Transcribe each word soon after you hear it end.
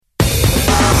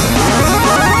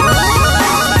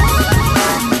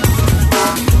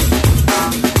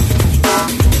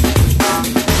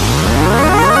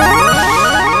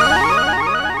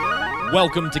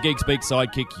Welcome to Geek Speak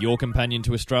Sidekick, your companion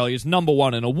to Australia's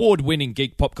 #1 and award-winning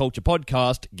geek pop culture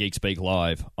podcast, Geek Speak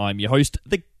Live. I'm your host,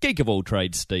 the geek of all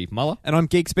trades, Steve Muller. And I'm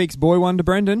Geek Speak's boy wonder,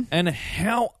 Brendan. And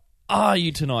how are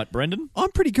you tonight, Brendan?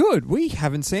 I'm pretty good. We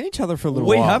haven't seen each other for a little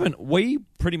We while. haven't. We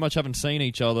pretty much haven't seen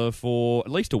each other for at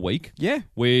least a week. Yeah.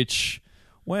 Which,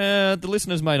 well, the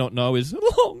listeners may not know, is a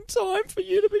long time for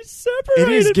you to be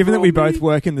separated. It is, given that we from me. both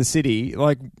work in the city,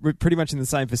 like we're pretty much in the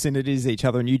same vicinity as each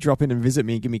other, and you drop in and visit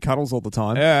me and give me cuddles all the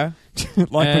time. Yeah.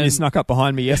 Like when you And- snuck up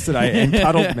behind me yesterday and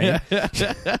cuddled me.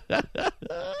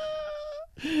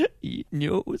 You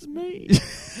knew it was me.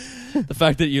 The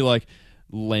fact that you,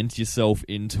 lent yourself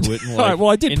into it and, Well,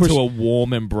 I did into push- a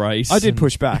warm embrace. I did and-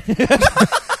 push back.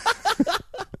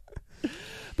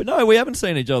 But no, we haven't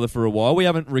seen each other for a while. We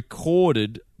haven't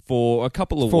recorded for a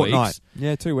couple of Fortnight. weeks.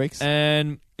 Yeah, 2 weeks.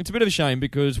 And it's a bit of a shame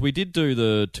because we did do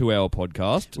the 2-hour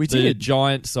podcast. We the did.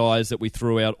 giant size that we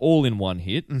threw out all in one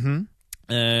hit.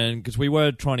 Mm-hmm. And because we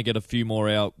were trying to get a few more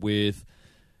out with,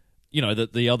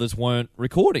 that the others weren't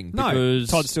recording. No, because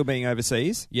Todd's still being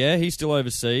overseas. Yeah, he's still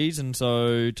overseas, and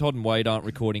so Todd and Wade aren't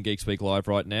recording Geek Speak Live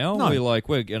right now. No.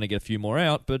 We're going to get a few more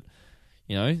out, but,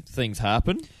 things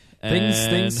happen. Things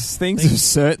have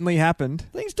certainly happened.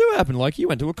 Things do happen. Like, you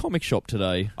went to a comic shop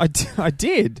today. I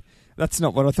did. That's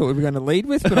not what I thought we were going to lead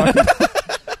with, but I could...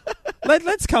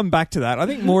 Let's come back to that. I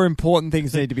think more important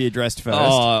things need to be addressed first.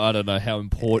 Oh, I don't know how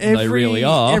important they really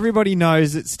are. Everybody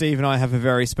knows that Steve and I have a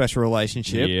very special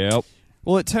relationship. Yep.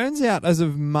 Well, it turns out as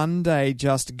of Monday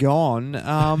just gone,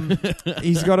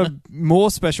 he's got a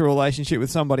more special relationship with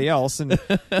somebody else, and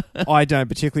I don't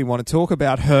particularly want to talk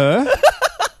about her.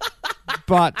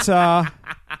 But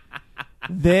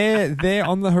they're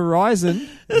on the horizon.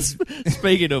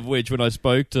 Speaking of which, when I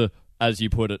spoke to, as you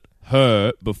put it,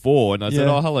 her before, and I said,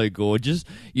 Yeah. "Oh, hello, gorgeous,"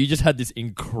 you just had this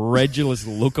incredulous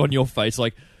look on your face,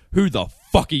 like, who the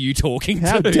fuck are you talking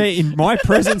How to? dare in my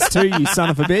presence too, you son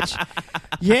of a bitch.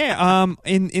 Yeah,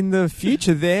 in the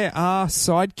future there are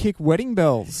sidekick wedding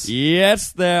bells.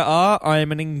 Yes, there are. I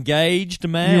am an engaged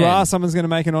man. You are. Someone's going to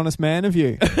make an honest man of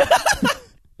you.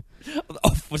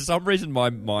 Oh, for some reason, my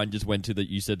mind just went to that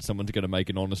you said someone's going to make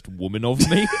an honest woman of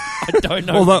me. I don't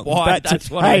know why. That's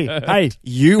what I heard. Hey,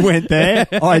 you went there.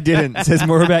 I didn't. It says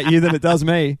more about you than it does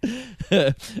me.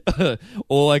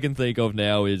 All I can think of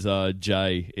now is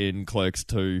Jay in Clerks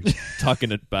 2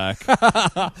 tucking it back.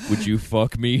 Would you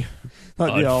fuck me?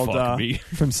 Like I'd the old fuck me.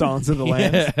 from Silence of the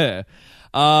Lambs. Yeah.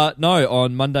 No,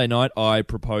 on Monday night I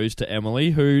proposed to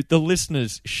Emily, who the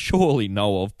listeners surely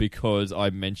know of because I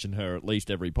mention her at least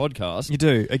every podcast. You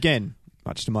do. Again,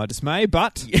 much to my dismay,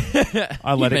 but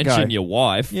I let you it go. mention your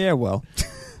wife. Yeah, well.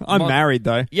 I'm married,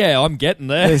 though. Yeah, I'm getting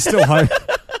there. There's still hope.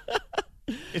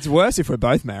 It's worse if we're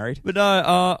both married. But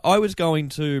no, I was going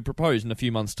to propose in a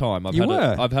few months' time.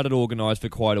 I've had it organised for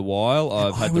quite a while.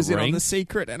 I've had I was the in ring. on the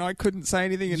secret and I couldn't say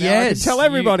anything, and now I can tell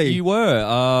everybody. You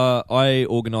were. I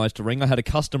organised a ring. I had a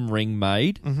custom ring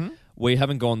made. Mm-hmm. We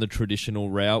haven't gone the traditional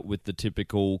route with the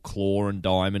typical claw and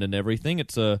diamond and everything.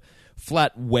 It's a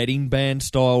flat wedding band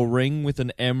style ring with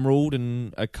an emerald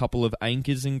and a couple of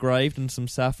anchors engraved and some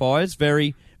sapphires.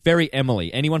 Very, very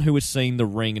Emily. Anyone who has seen the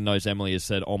ring and knows Emily has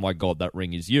said, "Oh my God, that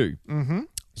ring is you." Mm-hmm.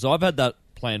 So I've had that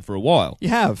planned for a while. You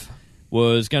have.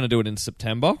 Was going to do it in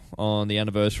September on the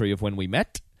anniversary of when we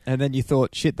met. And then you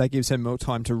thought, shit, that gives him more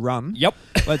time to run. Yep.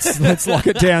 Let's lock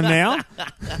it down now.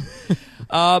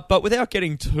 But without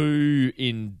getting too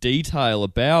in detail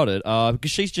about it, because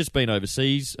she's just been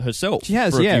overseas herself She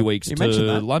has, for a yeah. few weeks You mentioned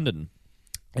to that. London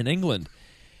and England.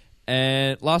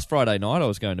 And last Friday night I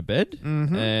was going to bed,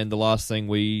 and the last thing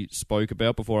we spoke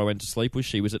about before I went to sleep was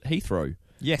she was at Heathrow,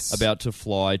 Yes. about to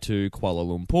fly to Kuala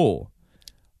Lumpur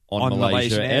on Malaysia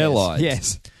Malaysian Airlines.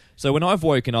 Yes. So when I've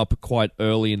woken up quite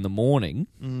early in the morning,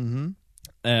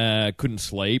 Mm-hmm. couldn't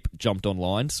sleep, jumped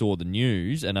online, saw the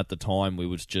news, and at the time it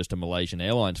was just a Malaysian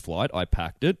Airlines flight. I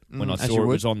packed it. When I as saw you it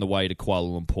would. was on the way to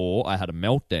Kuala Lumpur, I had a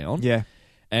meltdown. Yeah.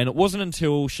 And it wasn't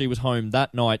until she was home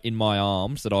that night in my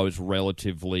arms that I was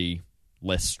relatively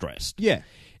less stressed. Yeah.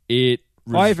 I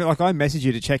I messaged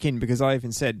you to check in because I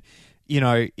even said,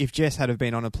 if Jess had have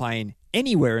been on a plane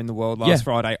anywhere in the world last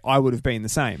Friday, I would have been the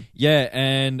same. Yeah,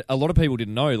 and a lot of people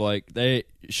didn't know.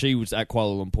 She was at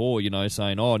Kuala Lumpur,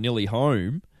 saying, "Oh, nearly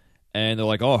home," and they're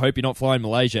like, "Oh, I hope you're not flying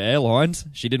Malaysia Airlines."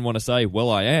 She didn't want to say, "Well,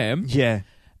 I am," Yeah.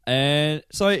 and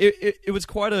so it was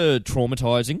quite a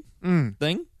traumatizing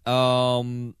thing.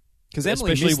 Because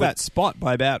Emily especially missed that spot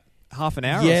by about half an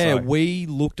hour Yeah, or so. we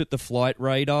looked at the flight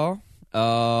radar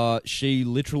She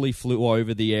literally flew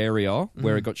over the area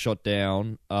where it got shot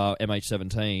down,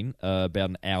 MH17, about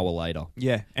an hour later.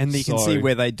 Yeah, and you can see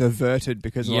where they diverted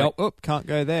because can't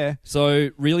go there. So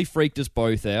really freaked us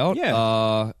both out.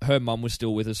 Yeah. Her mum was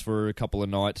still with us for a couple of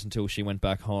nights until she went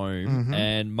back home.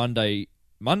 And Monday,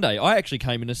 I actually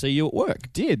came in to see you at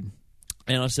work. Did.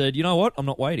 And I said, you know what? I'm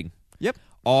not waiting. Yep.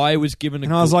 I was given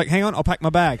I was like, hang on, I'll pack my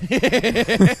bag.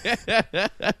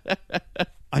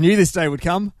 I knew this day would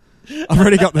come. I've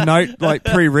already got the note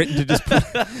pre-written to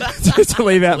just to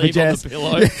leave out for Jess. On the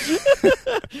pillow.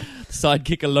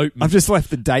 Sidekick elopement. I've just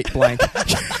left the date blank.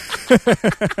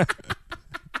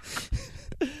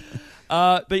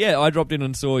 But yeah, I dropped in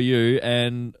and saw you,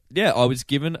 and yeah, I was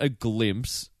given a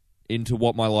glimpse into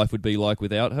what my life would be like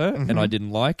without her, and I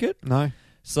didn't like it. No.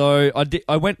 So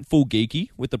I went full geeky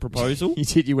with the proposal.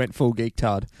 You went full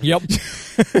geek-tard. Yep.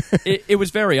 It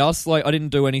was very us. Like, I didn't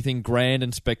do anything grand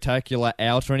and spectacular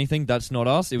out or anything. That's not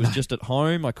us. It was just at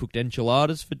home. I cooked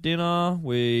enchiladas for dinner.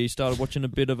 We started watching a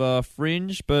bit of a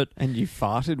Fringe, but... And you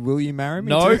farted, will you marry me?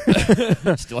 No.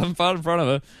 Still haven't farted in front of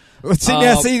her. Well,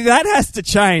 see, that has to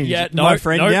change, my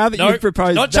friend. Now that you've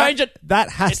proposed... Change it.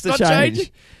 That has to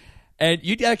change. And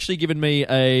you'd actually given me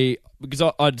a...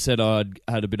 Because I'd said I'd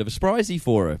had a bit of a surprisey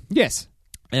for her. Yes.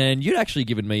 And you'd actually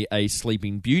given me a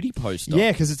Sleeping Beauty poster.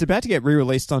 Yeah, because it's about to get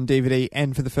re-released on DVD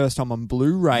and for the first time on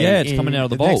Blu-ray. Yeah, it's coming out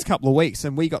of the vault. Next couple of weeks,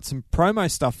 and we got some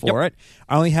promo stuff for it.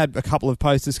 I only had a couple of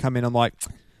posters come in. I'm like,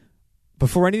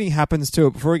 before anything happens to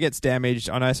it, before it gets damaged,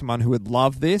 I know someone who would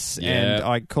love this. Yeah. And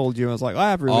I called you and I was like,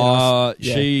 I have really nice...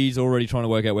 Yeah. She's already trying to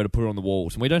work out where to put it on the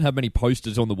walls. And we don't have many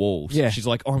posters on the walls. Yeah. She's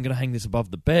like, I'm going to hang this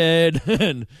above the bed.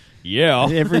 And yeah.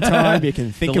 Every time you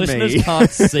can think of me. The listeners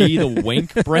can't see the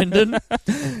wink, Brendan.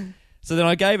 So then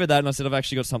I gave her that and I said, I've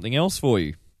actually got something else for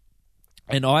you.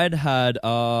 And I had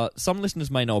some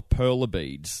listeners may know of perler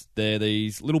beads. They're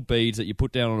these little beads that you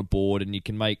put down on a board and you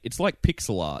can make... It's like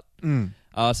pixel art.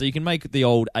 So you can make the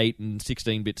old 8 and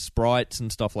 16-bit sprites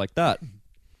and stuff like that.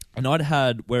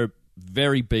 And we're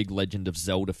very big Legend of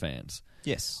Zelda fans.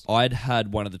 Yes. I'd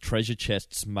had one of the treasure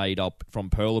chests made up from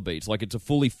perler beads. Like, it's a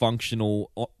fully functional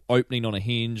opening on a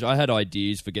hinge. I had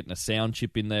ideas for getting a sound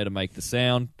chip in there to make the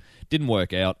sound. Didn't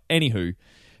work out. Anywho,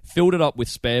 filled it up with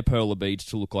spare perler beads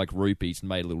to look like rupees and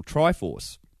made a little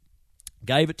Triforce.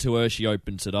 Gave it to her. She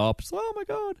opens it up. It's like, oh, my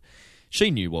God. She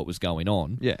knew what was going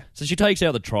on. Yeah. So she takes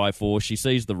out the Triforce, she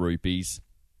sees the rupees,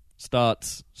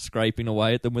 starts scraping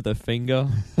away at them with her finger,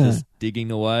 just digging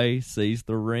away, sees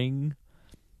the ring,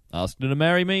 asked her to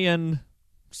marry me, and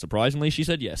surprisingly she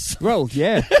said yes. Well,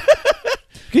 yeah.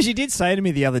 Because you did say to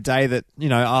me the other day that,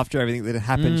 after everything that had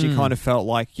happened, she kind of felt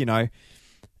like,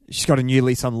 she's got a new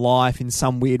lease on life. In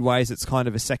some weird ways, it's kind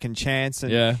of a second chance.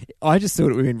 And yeah. I just thought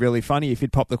it would have been really funny if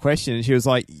you'd popped the question and she was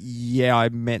like, yeah, I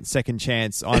meant second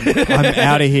chance. I'm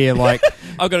out of here. Like,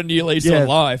 I've got a new lease on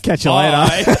life. Catch you later.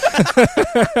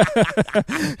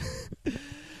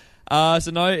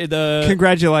 So no,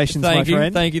 congratulations, my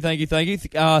friend. Thank you.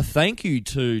 Thank you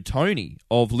to Tony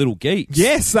of Little Geeks.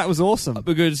 Yes, that was awesome.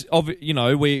 Because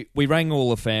we rang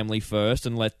all the family first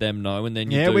and let them know, and then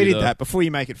we did that before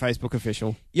you make it Facebook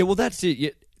official. Yeah, well that's it. Yeah,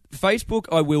 Facebook,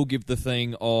 I will give the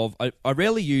thing of I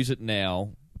rarely use it now,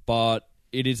 but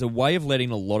it is a way of letting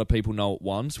a lot of people know at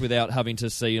once without having to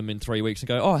see them in 3 weeks and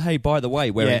go, oh, hey, by the way,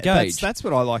 we're engaged. That's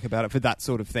what I like about it for that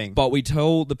sort of thing. But we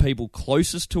tell the people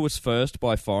closest to us first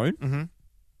by phone,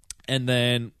 and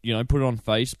then, put it on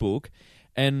Facebook.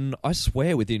 And I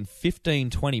swear within 15,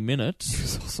 20 minutes... It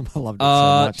was awesome. I loved it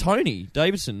so much. Tony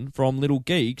Davidson from Little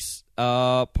Geeks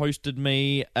posted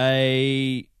me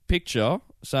a picture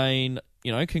saying,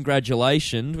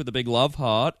 congratulations with a big love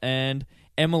heart, and...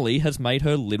 Emily has made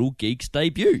her Little Geeks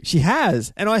debut. She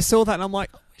has. And I saw that and I'm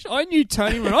like, I knew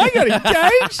Tony when I got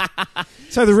engaged.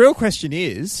 So the real question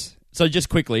is... So just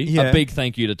quickly, a big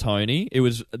thank you to Tony.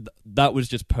 That was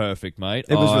just perfect, mate.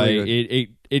 It was really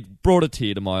good. It brought a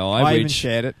tear to my eye. I even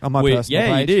shared it on my personal page.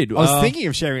 Yeah, you did. I was thinking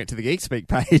of sharing it to the Geekspeak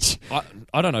page.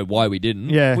 I don't know why we didn't.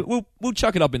 Yeah. We'll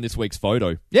chuck it up in this week's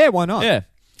photo. Yeah, why not? Yeah.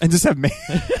 And just have me...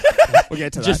 We'll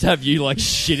get to that. Just have you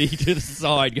shitty to the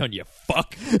side going, you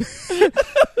fuck.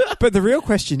 But the real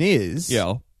question is,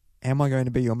 yeah, am I going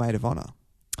to be your maid of honour?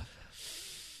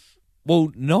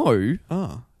 Well, no.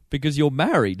 Oh. Because you're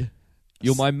married.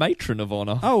 You're my matron of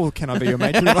honour. Oh, well, can I be your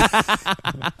matron of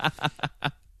honour?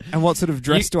 And what sort of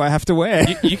dress do I have to wear?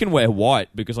 You can wear white,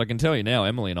 because I can tell you now,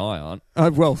 Emily and I aren't.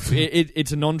 Well,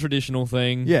 it's a non-traditional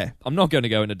thing. Yeah. I'm not going to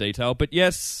go into detail, but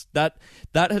yes, that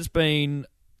has been...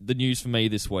 the news for me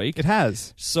this week. It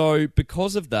has. So,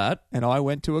 because of that... And I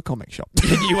went to a comic shop.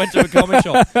 You went to a comic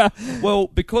shop. Well,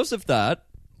 because of that,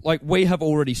 we have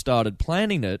already started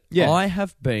planning it. Yeah. I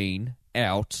have been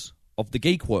out of the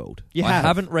geek world. You I have.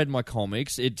 haven't read my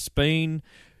comics. It's been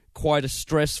quite a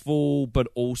stressful but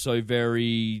also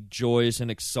very joyous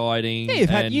and exciting.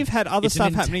 Yeah, you've had other it's an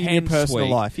stuff happening in your intense personal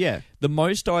week. life, yeah. The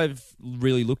most I've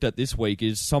really looked at this week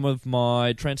is some of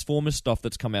my Transformers stuff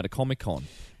that's come out of Comic-Con.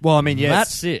 Well, I mean, yeah,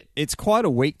 That's it. It's quite a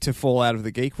week to fall out of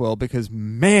the geek world because,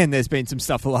 man, there's been some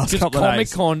stuff the last Because couple of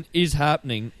days. Comic-Con is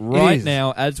happening right is.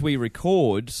 now as we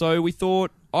record, so we thought,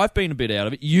 I've been a bit out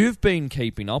of it. You've been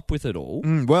keeping up with it all.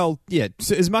 Well, yeah,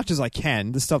 so as much as I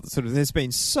can, the stuff that there's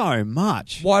been so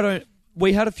much. Why don't...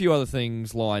 We had a few other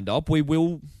things lined up. We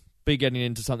will be getting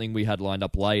into something we had lined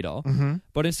up later. Mm-hmm.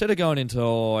 But instead of going into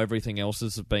everything else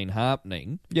that's been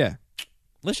happening, Yeah,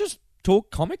 let's just talk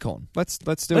Comic-Con. let's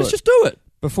do it. Let's just do it.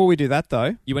 Before we do that,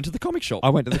 though, You went to the comic shop. I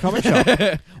went to the comic shop.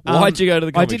 Why'd you go to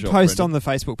the comic I did shop, post Brendan? on the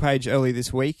Facebook page early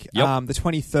this week. Yep. The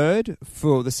 23rd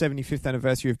for the 75th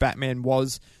anniversary of Batman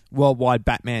was Worldwide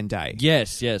Batman Day.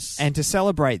 Yes. And to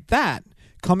celebrate that,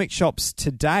 comic shops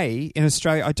today in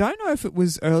Australia, I don't know if it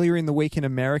was earlier in the week in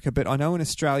America, but I know in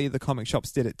Australia the comic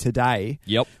shops did it today.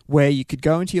 Yep. Where you could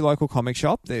go into your local comic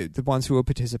shop, the ones who were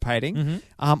participating.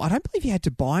 Mm-hmm. I don't believe you had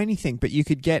to buy anything, but you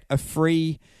could get a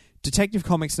free Detective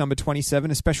Comics number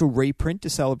 27, a special reprint to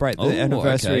celebrate the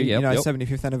anniversary, okay. Yep,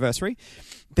 75th anniversary.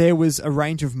 There was a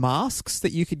range of masks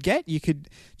that you could get. You could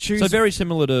choose... So very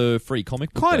similar to Free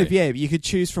Comic Book Kind Day. of, yeah. You could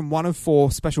choose from one of 4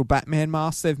 special Batman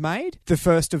masks they've made. The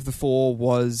first of the 4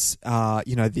 was,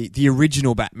 the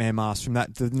original Batman mask from the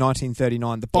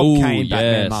 1939, the Bob Kane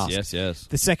Batman mask. Yes.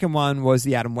 The second one was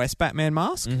the Adam West Batman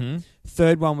mask. Mm-hmm.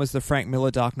 Third one was the Frank Miller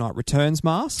Dark Knight Returns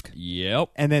mask. Yep.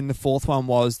 And then the fourth one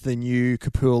was the new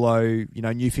Capullo,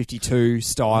 New 52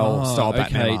 style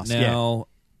Batman okay, mask. now,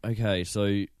 okay,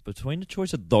 so between the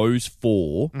choice of those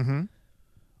 4, Mm-hmm.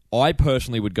 I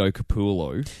personally would go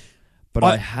Capullo, but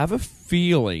I have a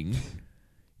feeling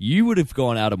you would have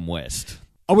gone Adam West.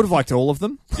 I would have liked all of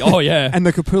them. Oh, yeah. And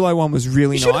the Capullo one was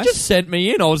really you should have nice. just sent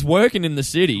me in. I was working in the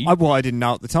city. I didn't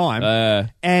know at the time.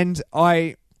 And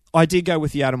I did go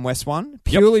with the Adam West one,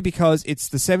 purely because it's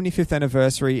the 75th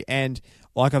anniversary, and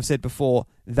like I've said before,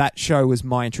 that show was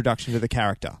my introduction to the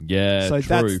character. Yeah, so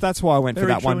true. that's why I went Very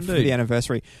for that true one indeed. for the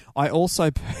anniversary. I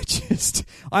also purchased...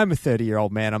 I'm a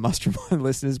 30-year-old man, I must remind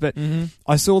listeners, but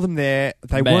I saw them there.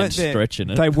 They Man weren't there. stretching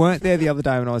it. They weren't there the other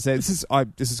day when I was there. This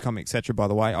is Comic Etc. by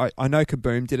the way. I know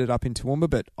Kaboom did it up in Toowoomba,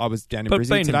 but I was down in But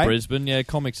Brisbane being today. in Brisbane, yeah,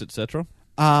 comics, etc.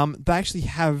 They actually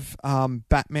have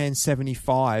Batman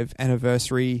 75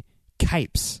 anniversary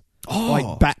capes.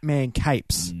 Like Batman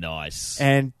capes. Nice.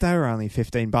 And they were only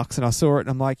 $15, and I saw it and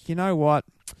I'm like, you know what?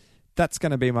 That's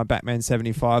going to be my Batman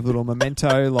 75 little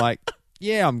memento. Like,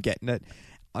 yeah, I'm getting it.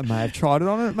 I may have tried it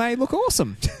on and it may look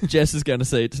awesome. Jess is going to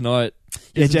see it tonight.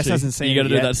 Yeah, isn't Jess she? hasn't seen You got to it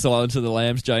do yet. that Silence of the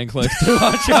Lambs, Jane Clef too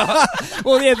much.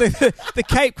 Well, yeah, the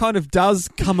cape kind of does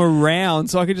come around,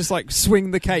 so I could just like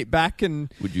swing the cape back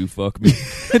and Would you fuck me?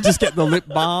 just get the lip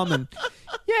balm and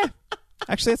yeah.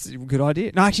 Actually, that's a good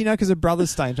idea. No, actually, no, because a brother's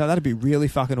staying. That'd be really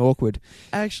fucking awkward.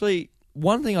 Actually,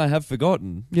 one thing I have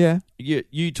forgotten. Yeah.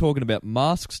 You talking about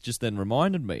masks just then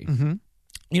reminded me. Mm-hmm.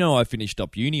 You know, I finished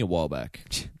up uni a while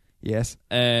back, Yes.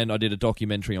 and I did a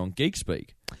documentary on Geek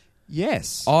Speak.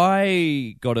 Yes.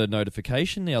 I got a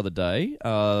notification the other day.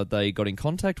 They got in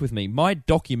contact with me. My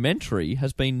documentary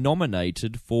has been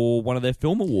nominated for one of their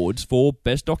film awards for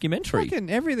Best Documentary. Fucking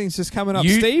everything's just coming up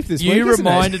Steve this week, You isn't it?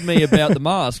 reminded me about the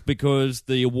mask because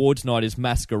the awards night is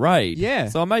Masquerade. Yeah.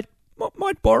 So I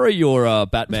might borrow your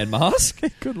Batman mask.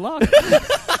 Good luck.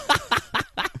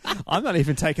 I'm not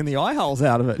even taking the eye holes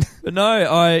out of it. But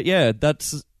no,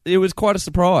 it was quite a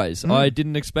surprise. I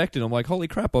didn't expect it. I'm like, holy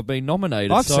crap, I've been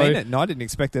nominated. I've So seen it and I didn't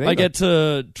expect it either. I get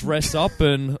to dress up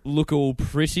and look all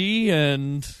pretty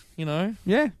and,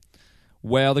 Yeah.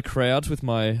 wow the crowds with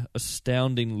my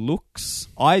astounding looks.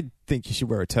 I think you should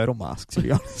wear a turtle mask, to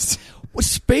be honest.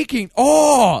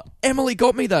 Well, Emily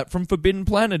got me that from Forbidden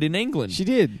Planet in England. She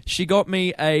did. She got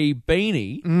me a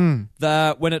beanie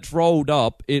that when it's rolled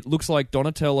up, it looks like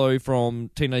Donatello from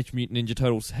Teenage Mutant Ninja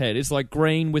Turtles' head. It's like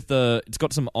green with it's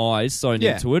got some eyes sewn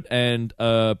Yeah. into it and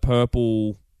a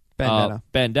purple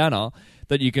Bandana.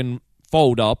 that you can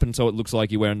fold up and so it looks like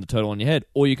you're wearing the turtle on your head,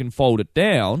 or you can fold it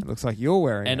down It looks like you're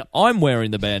wearing and it. I'm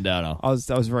wearing the bandana. I was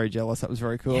very jealous. That was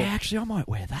very cool. Yeah, actually, I might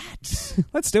wear that.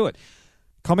 Let's do it.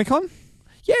 Comic-Con?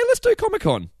 Yeah, let's do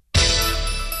Comic-Con.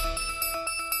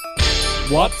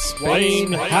 What's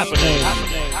been happening?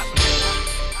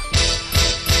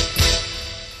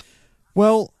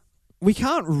 Well, we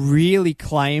can't really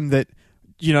claim that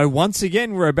once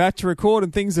again, we're about to record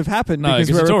and things have happened No, because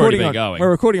 'cause we're it's already recording been on going. we're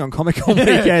recording on Comic-Con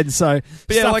weekend, so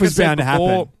But yeah, stuff like was I said bound to happen.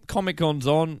 before, Comic-Con's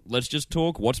on. Let's just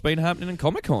talk what's been happening in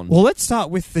Comic-Con. Well, let's start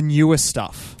with the newer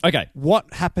stuff. Okay.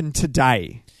 What happened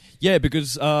today? Yeah,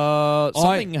 because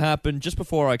something happened just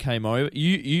before I came over.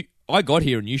 I got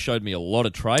here and you showed me a lot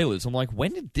of trailers. I'm like,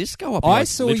 when did this go up? I Like,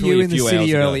 saw literally you a in the few hours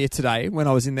city ago. earlier today when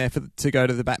I was in there to go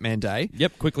to the Batman Day.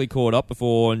 Yep, quickly caught up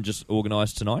before and just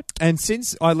organised tonight. And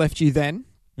since I left you then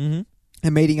Mm-hmm.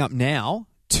 and meeting up now,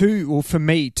 two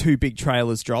big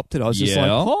trailers dropped and I was just Yeah.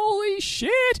 like, holy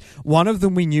shit. One of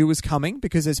them we knew was coming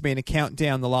because there's been a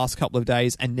countdown the last couple of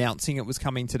days announcing it was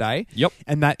coming today. Yep.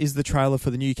 And that is the trailer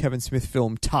for the new Kevin Smith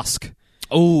film Tusk.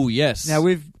 Oh, yes. Now,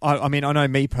 I know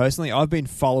me personally, I've been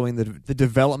following the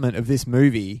development of this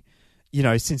movie,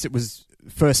 since it was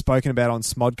first spoken about on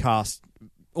Smodcast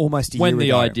almost a year when ago.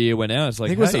 the idea went out, it's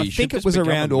like, I hey, think should it this was become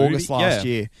around a movie? August last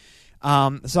Yeah. year.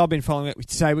 So I've been following it.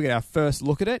 Today we get our first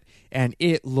look at it, and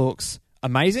it looks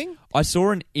amazing. I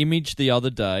saw an image the other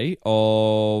day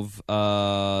of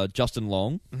Justin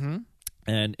Long,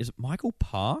 and is it Michael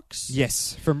Parks?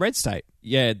 Yes, from Red State.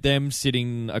 Yeah, them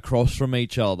sitting across from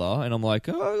each other, and I'm like,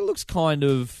 oh, it looks kind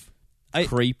of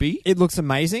creepy. It looks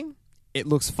amazing. It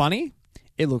looks funny.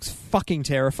 It looks fucking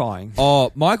terrifying.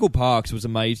 Oh, Michael Parks was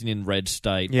amazing in Red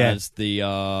State Yeah. as the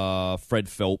Fred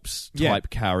Phelps type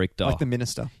character. Like the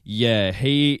minister. Yeah,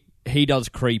 he does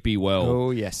creepy well.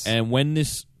 Oh, yes. And when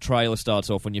this trailer starts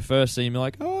off, when you first see him, you're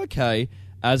like, oh, okay.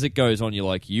 As it goes on, you're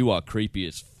like, you are creepy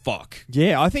as fuck.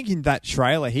 Yeah, I think in that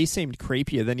trailer, he seemed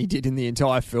creepier than he did in the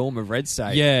entire film of Red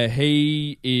State. Yeah,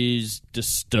 he is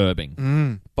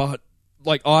disturbing. But,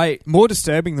 like, More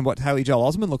disturbing than what Haley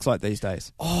Joel Osment looks like these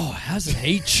days. Oh, hasn't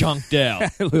he chunked out?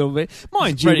 A little bit.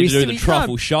 Mind you, Ready we to do still- the you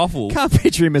truffle shuffle. Can't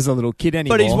picture him as a little kid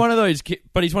anymore. But he's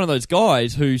one of those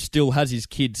guys who still has his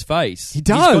kid's face. He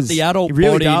does. He's got the adult He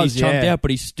really body and does, he's chunked yeah. out,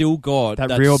 but he's still got That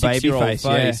that real baby 6-year-old face,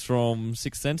 yeah. from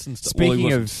Sixth Sense and stuff. Speaking Well, he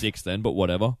wasn't of- 6 then, but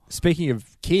whatever. Speaking of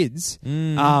kids,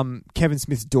 Kevin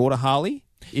Smith's daughter Harley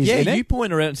is Yeah, in it. you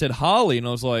pointed out and said Harley, and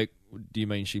I was like, do you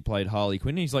mean she played Harley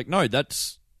Quinn? And he's like, no,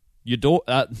 that's your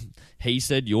daughter. He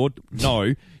said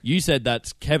you said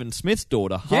that's Kevin Smith's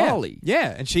daughter, Harley.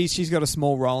 Yeah, and she's got a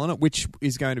small role in it, which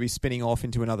is going to be spinning off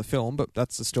into another film, but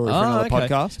that's the story for another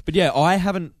podcast. But yeah, I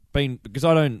haven't been, because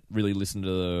I don't really listen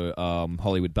to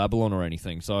Hollywood Babylon or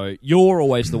anything, so you're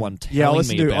always the one telling Yeah, I me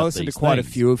listen about to these quite a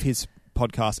things. few of his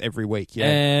podcasts every week. Yeah,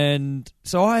 And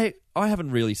so I haven't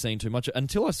really seen too much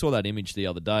until I saw that image the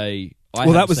other day.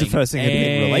 That was the first thing that had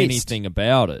been released. Anything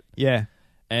about it, yeah.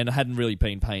 and I hadn't really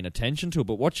been paying attention to it.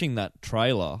 But watching that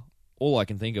trailer, all I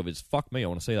can think of is, fuck me, I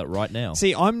want to see that right now.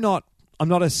 See, I'm not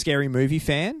a scary movie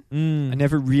fan. I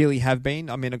never really have been.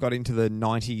 I mean, I got into the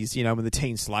 90s, when the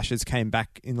teen slashers came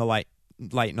back in the late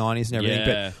 90s and everything,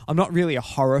 Yeah. but I'm not really a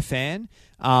horror fan.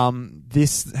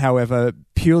 This, however,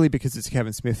 purely because it's a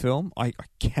Kevin Smith film, I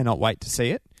cannot wait to see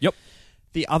it. Yep.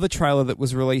 The other trailer that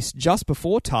was released just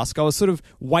before Tusk, I was sort of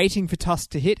waiting for Tusk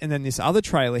to hit, and then this other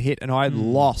trailer hit, and I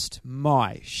lost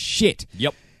my shit.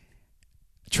 Yep.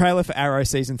 Trailer for Arrow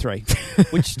Season 3.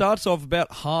 Which starts off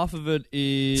about half of it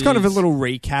is... It's kind of a little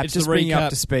recap, It's just the bring you recap. up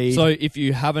to speed. So if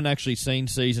you haven't actually seen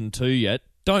Season 2 yet,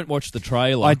 don't watch the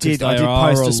trailer. I did 'cause post there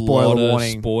are a spoiler lot of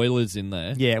warning. spoilers in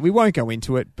there. Yeah, we won't go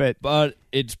into it, but But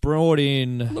it's brought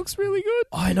in... looks really good.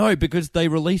 I know, because they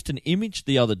released an image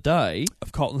the other day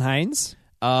Of Colton Haynes.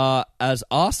 as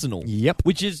Arsenal. Yep.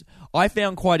 Which is, I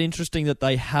found quite interesting that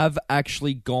they have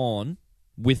actually gone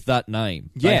with that name.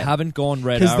 They Yeah. haven't gone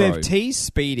Red Because Arrow they've teased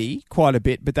Speedy quite a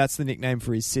bit, but that's the nickname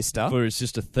for his sister. for his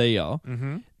sister Thea.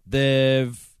 Mm-hmm.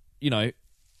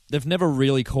 They've never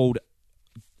really called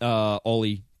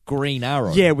Ollie Green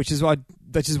Arrow. Yeah, which is why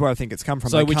I think it's come from.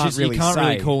 So They which can't is, really you can't say.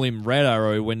 really call him Red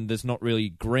Arrow when there's not really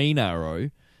Green Arrow.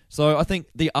 So I think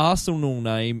the Arsenal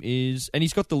name is, and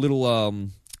he's got the little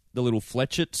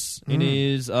fletchets in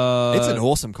his. It's an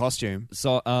awesome costume.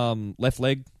 So left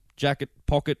leg jacket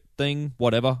pocket thing,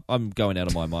 whatever. I'm going out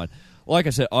of my mind. Like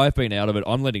I said, I've been out of it.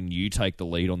 I'm letting you take the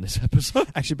lead on this episode.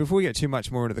 Actually, before we get too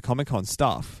much more into the Comic-Con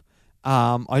stuff,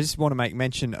 I just want to make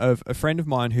mention of a friend of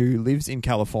mine who lives in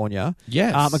California.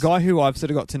 Yes. A guy who I've sort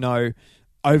of got to know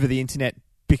over the internet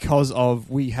because of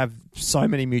we have so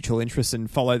many mutual interests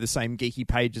and follow the same geeky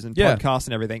pages and Yeah. podcasts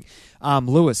and everything.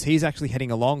 Lewis, he's actually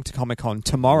heading along to Comic-Con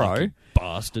tomorrow. Lucky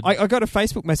bastard. I got a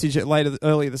Facebook message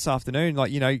earlier this afternoon,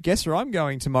 like, guess where I'm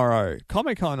going tomorrow?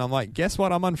 Comic-Con. I'm like, guess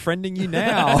what? I'm unfriending you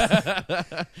now.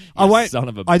 I won't. son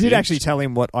of a I did bitch. actually tell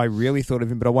him what I really thought of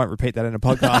him, but I won't repeat that in a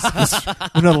podcast because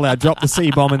we're not allowed to drop the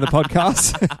C-bomb in the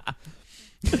podcast.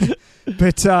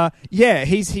 But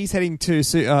he's heading to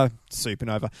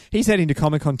Supernova. He's heading to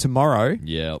Comic-Con tomorrow.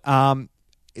 Yeah.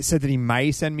 said that he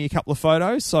may send me a couple of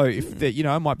photos. So if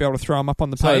I might be able to throw them up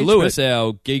on the So page. Lewis,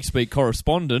 our Geek Speak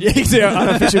correspondent. He's our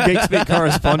unofficial Geek Speak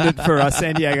correspondent for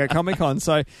San Diego Comic-Con.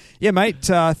 So, yeah, mate,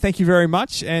 thank you very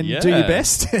much and do your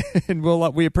best. And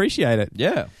we appreciate it.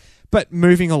 Yeah. But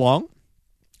moving along.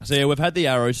 So, yeah, we've had the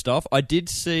Arrow stuff. I did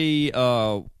see,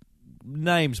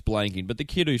 names blanking, but the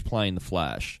kid who's playing the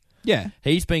Flash. Yeah.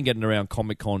 He's been getting around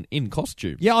Comic-Con in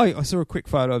costume. Yeah, I saw a quick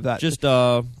photo of that. Just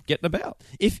getting about.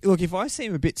 If I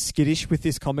seem a bit skittish with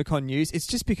this Comic-Con news, it's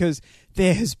just because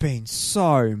there has been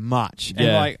so much.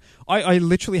 Yeah. And I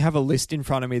literally have a list in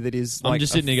front of me that is I'm like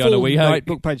just a sitting there going, full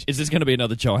notebook page. Is this going to be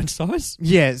another giant size?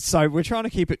 Yeah, so we're trying to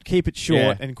keep it short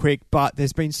Yeah. and quick, but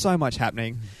there's been so much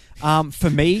happening. For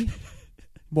me,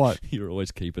 what? You're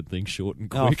always keeping things short and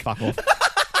Oh, quick. fuck off.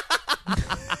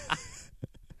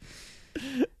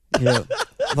 Yeah,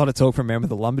 a lot of talk from a man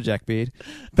with a lumberjack beard.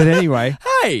 But anyway,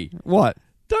 Hey, what?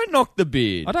 don't knock the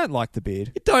beard. I don't like the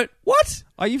beard. You don't. What?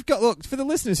 Oh, look, for the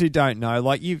listeners who don't know,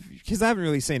 because they haven't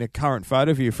really seen a current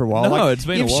photo of you for a while. No, it's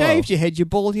been a you've while. shaved your head, you're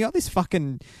bald, you got this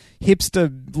fucking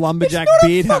hipster lumberjack It's not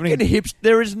beard a happening. fucking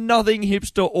There is nothing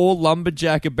hipster or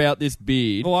lumberjack about this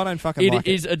beard. Well, I don't fucking like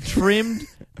It is a trimmed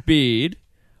beard.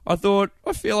 I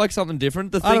feel like something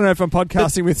different. I don't know if I'm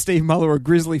podcasting with Steve Muller or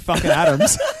Grizzly fucking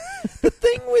Adams. The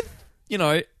thing with,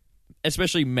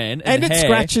 especially men And it hair,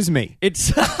 scratches me.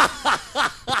 It's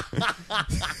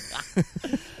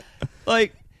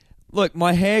like, look,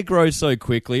 my hair grows so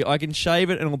quickly. I can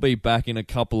shave it and it'll be back in a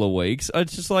couple of weeks.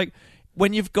 It's just like,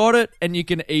 when you've got it and you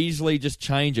can easily just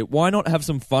change it, why not have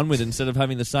some fun with it instead of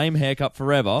having the same haircut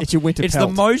forever? It's your winter It's pelt.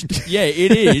 the most. Yeah,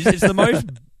 it is. It's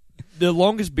the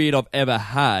longest beard I've ever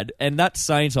had, and that's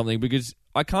saying something because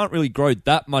I can't really grow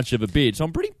that much of a beard. So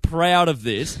I'm pretty proud of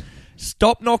this.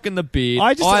 Stop knocking the beard.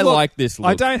 I like this look.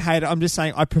 I don't hate it. I'm just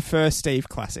saying I prefer Steve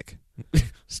Classic.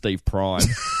 Steve Prime.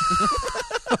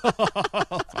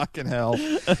 Fucking hell.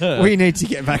 We need to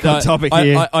get back on topic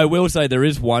here. I will say there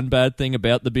is one bad thing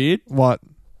about the beard. What?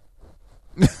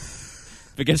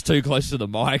 If it gets too close to the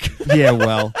mic. Yeah,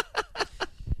 well.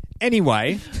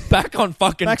 Anyway. Back on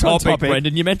fucking Back on topic, topic.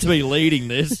 Brendan. You're meant to be leading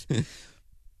this.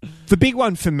 The big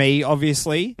one for me,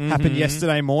 obviously, happened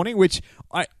yesterday morning, which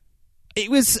it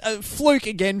was a fluke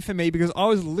again for me because I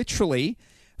was literally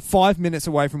 5 minutes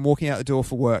away from walking out the door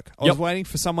for work. I was waiting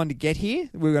for someone to get here.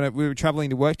 We were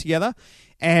traveling to work together,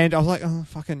 and I was like, oh,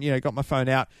 fucking, got my phone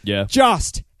out. Yeah.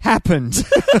 Just happened.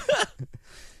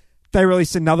 They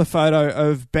released another photo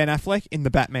of Ben Affleck in the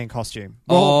Batman costume.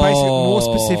 Well, basically, more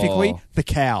specifically, the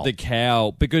cowl. The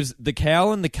cowl. Because the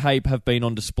cowl and the cape have been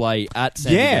on display at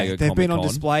San Diego they've been on Comic-Con.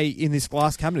 display in this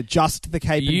glass cabinet, just the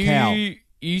cape and cowl.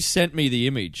 You sent me the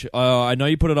image. I know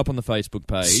you put it up on the Facebook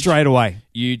page. Straight away.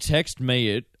 You text me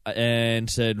it and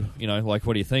said, what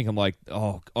do you think? I'm like,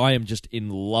 oh, I am just in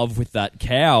love with that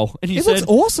cowl. And you It said, looks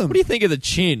awesome. What do you think of the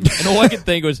chin? And all I could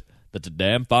think was, that's a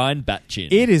damn fine bat chin.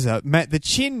 It is the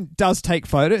chin does take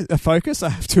focus, I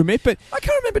have to admit, but I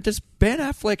can't remember, does Ben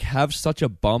Affleck have such a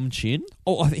bum chin?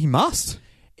 I think he must.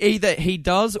 Either he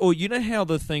does, or you know how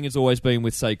the thing has always been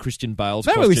with, say, Christian Bale's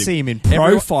I don't costume. really see him in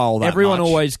profile that Everyone much.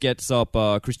 always gets up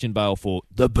Christian Bale for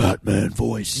the Batman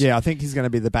voice. Yeah, I think he's going to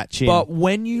be the bat chin. But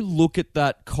when you look at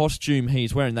that costume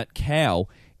he's wearing, that cowl,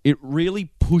 it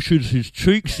really pushes his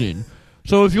cheeks in.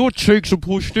 So if your cheeks are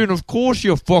pushed in, of course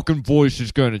your fucking voice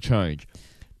is going to change.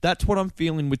 That's what I'm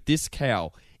feeling with this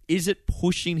cowl. Is it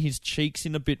pushing his cheeks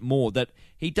in a bit more? That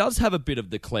he does have a bit of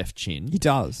the cleft chin. He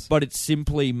does. But it's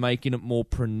simply making it more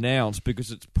pronounced because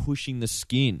it's pushing the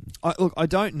skin. Look, I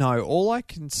don't know. All I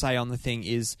can say on the thing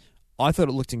is I thought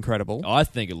it looked incredible. I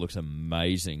think it looks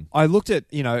amazing. I looked at,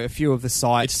 a few of the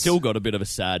sites. It's still got a bit of a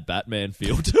sad Batman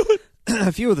feel to it.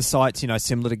 A few of the sites,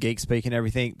 similar to Geek Speak and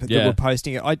everything, that were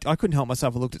posting it. I couldn't help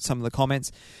myself. I looked at some of the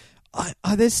comments.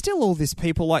 There's still all this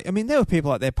people there were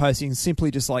people out there posting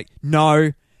simply just like,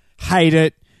 no, hate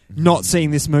it, not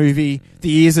seeing this movie,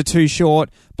 the ears are too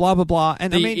short, blah, blah, blah.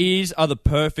 And The ears are the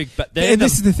perfect... They're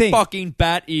this is the thing. Fucking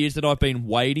bat ears that I've been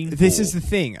waiting for. This is the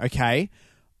thing, okay?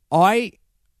 I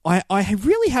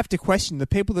really have to question the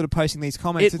people that are posting these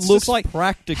comments. It It's looks just like,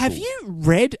 practical. have you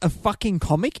read a fucking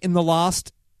comic in the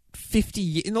last 50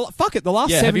 years? The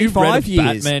last 75 have you read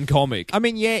a years. Batman comic? I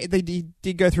mean, yeah, they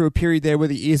did go through a period there where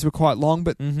the ears were quite long,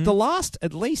 but the last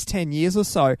at least 10 years or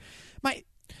so, mate...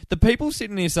 The people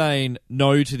sitting here saying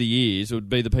no to the ears would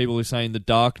be the people who are saying The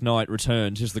Dark Knight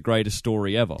Returns is the greatest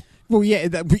story ever. Well, yeah,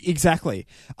 exactly.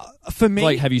 For me...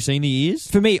 Like, have you seen the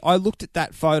ears? For me, I looked at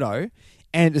that photo,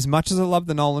 and as much as I love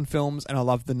the Nolan films and I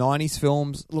love the 90s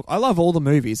films, look, I love all the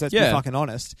movies, let's be fucking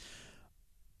honest.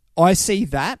 I see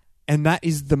that, and that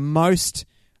is the most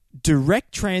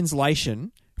direct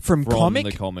translation from the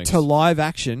comic comics. to live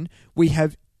action we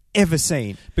have ever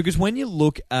seen. Because when you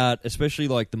look at, especially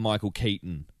like the Michael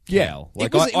Keaton Yeah. cowl,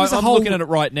 like It was a I'm whole- looking at it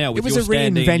right now with it was your a standee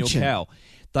and your reinvention. cowl.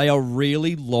 They are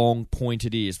really long,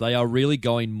 pointed ears. They are really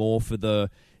going more for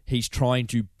he's trying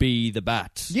to be the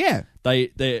Bat. Yeah.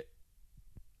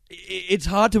 It's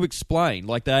hard to explain.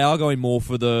 Like, they are going more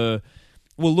for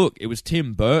well, look, it was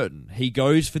Tim Burton. He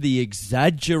goes for the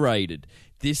exaggerated.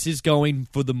 This is going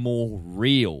for the more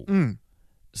real.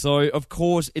 So, of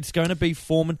course, it's going to be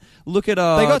Foreman. Look at They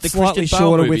got the slightly Christian Bale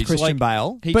shorter movies. with Christian Like,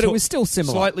 Bale, he but it took- was still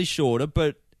similar. Slightly shorter,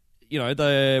 but, you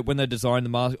know, when they designed the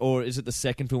mask, or is it the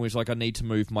second film where it's like, I need to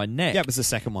move my neck? Yeah, it was the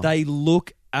second one. They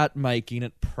look at making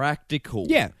it practical.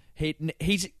 Yeah.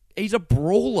 He's a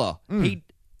brawler.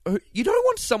 You don't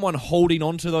want someone holding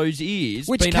onto those ears.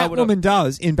 Which being able to- Catwoman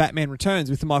does in Batman Returns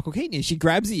with the Michael Keaton ears. She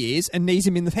grabs the ears and knees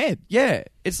him in the head. Yeah,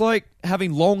 it's like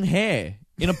having long hair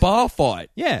in a bar fight.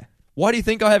 Yeah. Why do you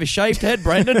think I have a shaved head,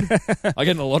 Brandon? I get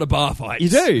in a lot of bar fights. You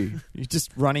do. You're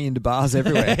just running into bars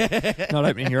everywhere, not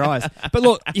opening your eyes. But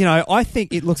look, you know, I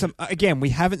think it looks... Again, we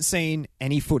haven't seen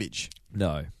any footage.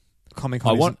 No.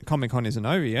 Comic-Con isn't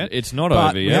over yet. It's not But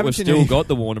over we yet. haven't We've seen still any- got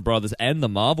the Warner Brothers and the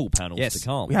Marvel panels to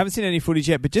come. We haven't seen any footage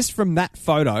yet, but just from that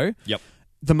photo, Yep.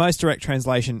 the most direct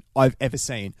translation I've ever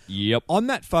seen. Yep. On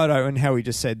that photo, and how we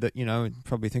just said that, you know,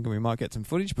 probably thinking we might get some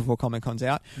footage before Comic-Con's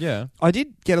out, Yeah. I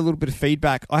did get a little bit of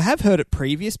feedback. I have heard it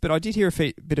previous, but I did hear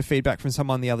a bit of feedback from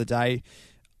someone the other day,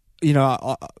 you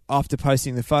know, after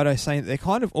posting the photo, saying that they're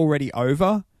kind of already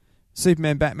over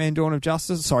Superman, Batman, Dawn of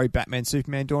Justice. Sorry, Batman,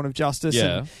 Superman, Dawn of Justice.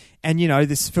 Yeah. And, you know,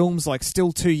 this film's like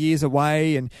still 2 years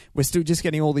away and we're still just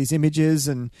getting all these images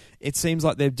and it seems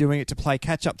like they're doing it to play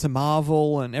catch up to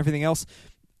Marvel and everything else.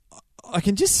 I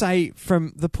can just say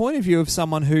from the point of view of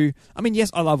someone who, I mean, yes,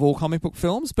 I love all comic book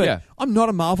films, but Yeah. I'm not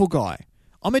a Marvel guy.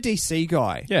 I'm a DC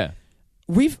guy. Yeah.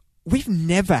 We've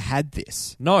never had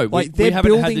this. No, Like, we they're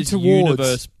haven't had building this towards-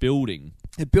 universe building.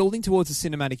 They're building towards a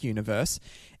cinematic universe,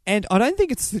 and I don't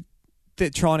think it's they're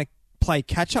trying to play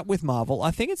catch up with Marvel.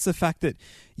 I think it's the fact that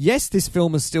yes, this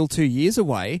film is still 2 years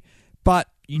away, but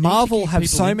You need to Marvel keep have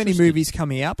people so many interested. movies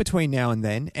coming out between now and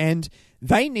then, and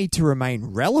they need to remain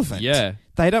relevant. Yeah.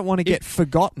 They don't want to get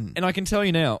forgotten. And I can tell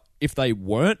you now, if they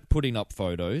weren't putting up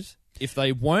photos, if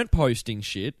they weren't posting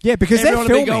shit, Yeah, because they're everyone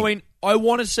would be filming. going, I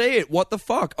want to see it. What the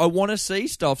fuck? I want to see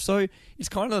stuff. So it's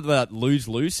kind of that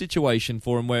lose-lose situation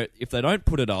for them where if they don't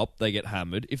put it up, they get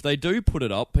hammered. If they do put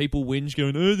it up, people whinge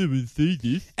going, oh, they would see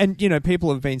this. And, you know,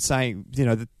 people have been saying, you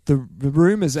know, the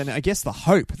rumours and I guess the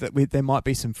hope that there might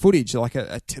be some footage, like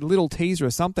a little teaser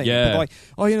or something. Yeah. But like,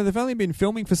 oh, you know, they've only been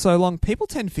filming for so long. People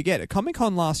tend to forget. At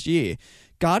Comic-Con last year,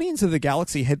 Guardians of the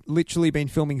Galaxy had literally been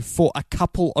filming for a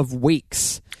couple of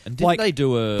weeks. And didn't they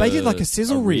do They did like a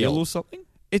sizzle reel or something?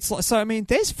 It's like, so, I mean,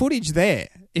 there's footage there.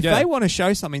 If Yeah. they want to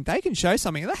show something, they can show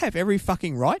something. And they have every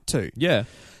fucking right to. Yeah.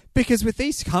 Because with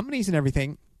these companies and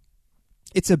everything,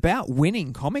 it's about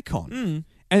winning Comic-Con.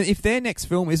 And if their next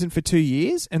film isn't for 2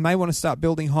 years and they want to start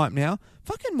building hype now,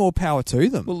 fucking more power to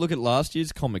them. Well, look at last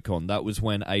year's Comic-Con. That was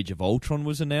when Age of Ultron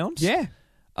was announced. Yeah.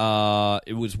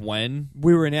 It was when...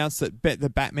 We were announced that the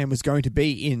Batman was going to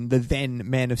be in the then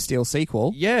Man of Steel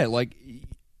sequel. Yeah, like...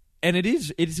 And it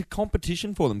is a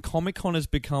competition for them. Comic-Con has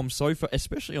become so...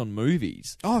 especially on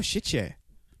movies. Oh, shit, yeah.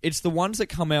 It's the ones that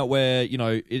come out where, you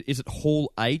know... Is it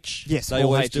Hall H? Yes, they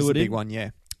Hall always H do is it the big in? one, yeah.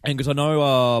 And because I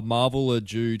know Marvel are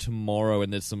due tomorrow,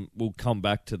 and there's some. We'll come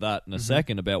back to that in a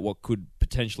second about what could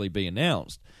potentially be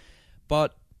announced.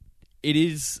 But it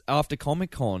is after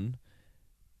Comic-Con,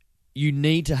 you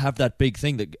need to have that big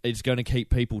thing that is going to keep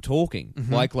people talking.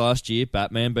 Like last year,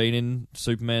 Batman being in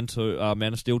Superman 2,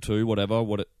 Man of Steel 2, whatever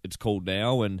it's called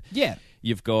now, and Yeah.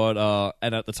 you've got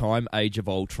and at the time Age of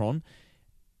Ultron.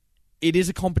 It is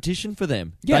a competition for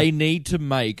them. Yeah. They need to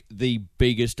make the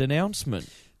biggest announcement.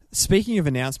 Speaking of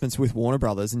announcements with Warner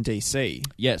Brothers and DC,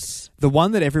 Yes. the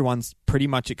one that everyone's pretty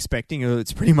much expecting, or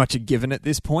it's pretty much a given at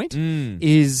this point, Mm.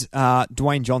 is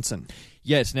Dwayne Johnson.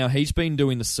 Yes, now he's been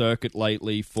doing the circuit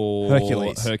lately for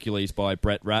Hercules. by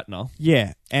Brett Ratner.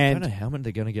 Yeah, I don't and know how many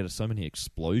they're going to get so many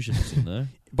explosions in there.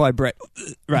 by Brett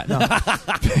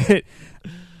Ratner.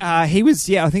 But, he was,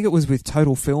 I think it was with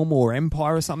Total Film or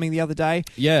Empire or something the other day.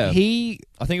 Yeah. He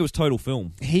I think it was Total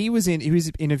Film. he was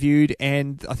interviewed,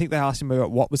 and I think they asked him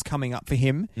about what was coming up for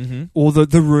him, Mm-hmm. or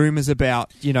the rumors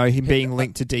about him being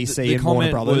linked to DC The and Warner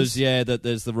comment Brothers. was, that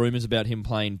there's the rumours about him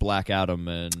playing Black Adam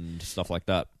and stuff like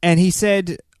that. And he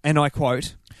said, and I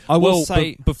quote, "I will Well,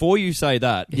 say." before you say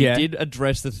that, he Yeah. did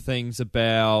address the things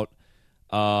about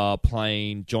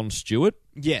playing Jon Stewart.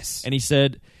 Yes. And he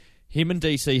said him and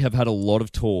DC have had a lot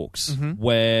of talks Mm-hmm.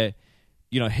 where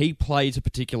he plays a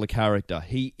particular character.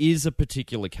 He is a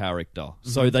particular character.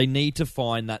 So they need to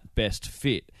find that best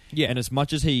fit. Yeah. And as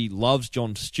much as he loves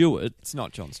Jon Stewart, It's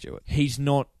not Jon Stewart. he's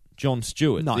not Jon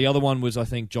Stewart. No. The other one was, I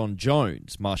think, Jon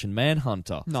Jones, Martian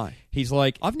Manhunter. No. He's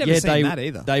like, I've never seen that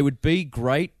either. They would be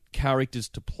great characters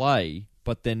to play,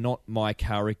 but they're not my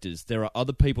characters. There are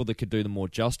other people that could do them more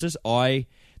justice.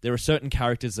 There are certain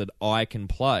characters that I can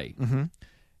play. Mm-hmm.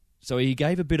 So he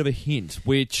gave a bit of a hint,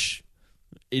 which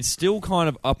is still kind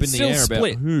of up in the air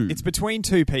split. about who. It's between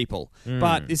two people.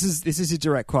 But this is a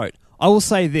direct quote. I will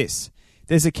say this.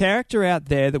 There's a character out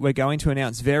there that we're going to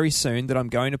announce very soon that I'm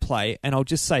going to play, and I'll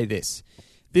just say this.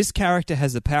 This character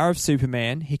has the power of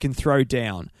Superman. He can throw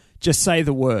down. Just say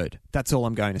the word. That's all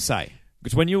I'm going to say.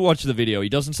 Because when you watch the video, he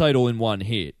doesn't say it all in one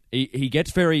hit. He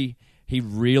gets very... He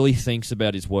really thinks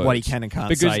about his words. What he can and can't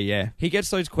Because say, yeah. He gets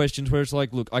those questions where it's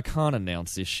like, look, I can't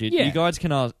announce this shit. Yeah. You guys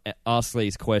can ask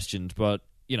these questions, but,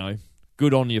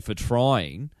 good on you for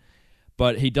trying.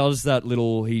 But he does that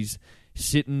little... He's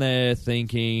sitting there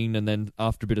thinking, and then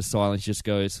after a bit of silence just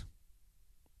goes,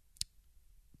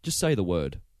 just say the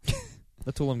word.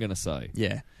 That's all I'm going to say.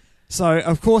 Yeah. So,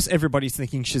 of course, everybody's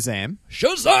thinking Shazam.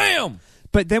 Shazam!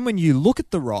 But then when you look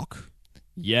at The Rock...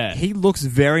 Yeah. He looks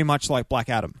very much like Black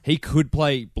Adam. He could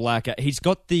play Black Adam. He's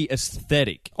got the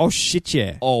aesthetic Oh, shit,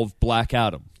 yeah. of Black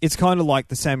Adam. It's kind of like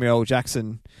the Samuel L.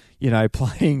 Jackson,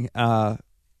 playing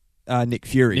Nick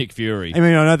Fury. Nick Fury. I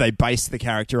mean, I know they based the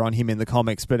character on him in the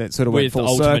comics, but it sort of went With full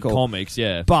Ultimate circle. Comics,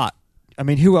 yeah. But, I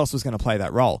mean, who else was going to play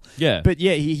that role? Yeah. But,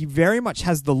 yeah, he very much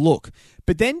has the look.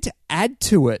 But then to add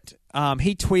to it,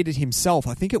 he tweeted himself,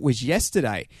 I think it was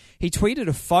yesterday, he tweeted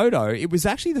a photo. It was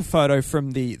actually the photo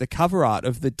from the cover art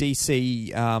of the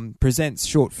DC Presents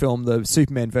short film, the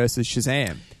Superman versus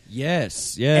Shazam.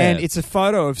 Yes, yeah. And it's a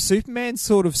photo of Superman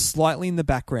sort of slightly in the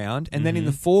background, and then in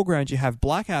the foreground you have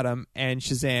Black Adam and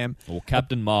Shazam. Or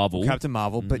Captain Marvel.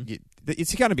 But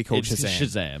it's going to be called It's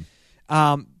Shazam.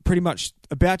 Shazam. Pretty much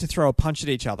about to throw a punch at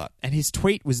each other. And his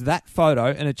tweet was that photo,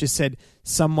 and it just said,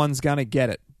 "Someone's going to get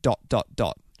it, ...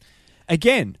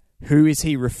 Again, who is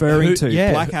he referring to?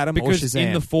 Yeah, Black Adam or because Shazam?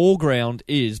 in the foreground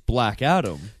is Black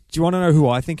Adam. Do you want to know who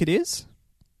I think it is?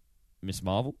 Miss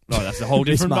Marvel? No, that's a whole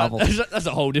Miss different... Marvel. That's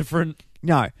a whole different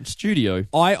No. studio.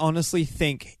 I honestly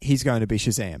think he's going to be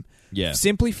Shazam. Yeah.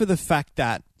 Simply for the fact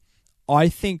that I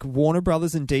think Warner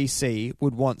Brothers and DC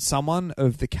would want someone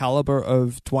of the caliber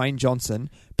of Dwayne Johnson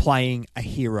playing a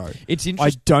hero. It's I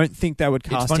interesting. don't think they would It's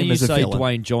cast funny him you as a say villain.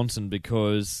 Dwayne Johnson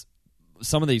because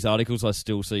some of these articles I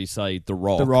still see say The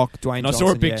Rock. The Rock, Dwayne And Johnson. I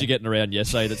saw a picture yeah. getting around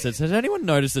yesterday that says, has anyone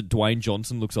noticed that Dwayne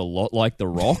Johnson looks a lot like The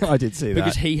Rock? I did see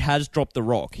Because that. he has dropped The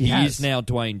Rock. He He has. is now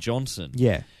Dwayne Johnson.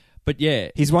 Yeah. But yeah.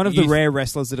 He's one of the rare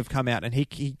wrestlers that have come out, and he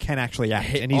can actually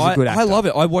act, and he's a good actor. I love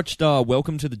it. I watched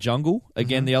Welcome to the Jungle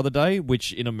again the other day,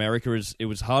 which in America it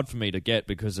was hard for me to get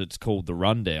because it's called The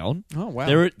Rundown. Oh, wow.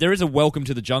 There is a Welcome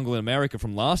to the Jungle in America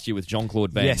from last year with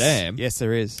Jean-Claude Van Damme. Yes,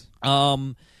 there is.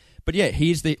 But yeah,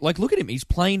 he's look at him. He's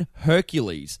playing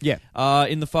Hercules. Yeah.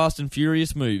 In the Fast and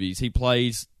Furious movies, he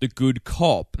plays the good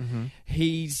cop. Mm-hmm.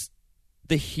 He's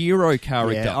the hero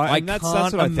character. Yeah, and that's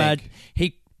what I imagine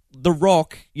think. The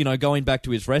Rock, going back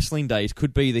to his wrestling days,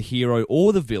 could be the hero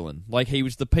or the villain. Like, he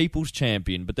was the people's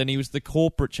champion, but then he was the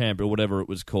corporate champion, or whatever it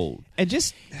was called. And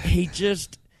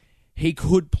He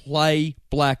could play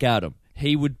Black Adam.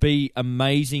 He would be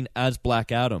amazing as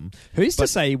Black Adam. Who's to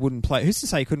say he wouldn't play? Who's to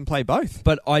say he couldn't play both?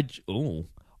 But I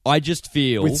just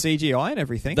feel With CGI and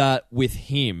everything. that with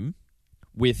him,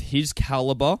 with his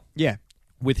caliber, Yeah.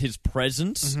 with his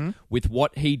presence, with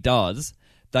what he does,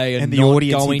 they are And the not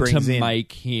audience he going to brings in.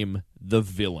 make him the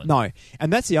villain. No.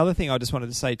 And that's the other thing I just wanted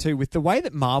to say too. With the way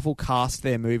that Marvel cast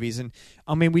their movies, and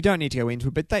I mean, we don't need to go into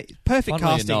it, but perfect Funnily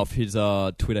casting. enough, his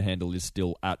Twitter handle is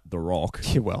still @The Rock.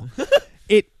 Yeah, well,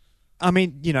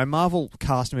 Marvel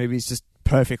cast movies just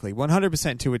perfectly,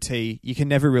 100% to a T. You can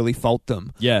never really fault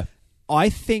them. Yeah. I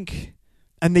think,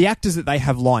 and the actors that they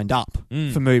have lined up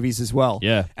for movies as well,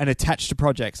 Yeah. and attached to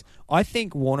projects, I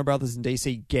think Warner Brothers and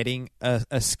DC getting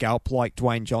a scalp like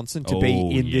Dwayne Johnson to be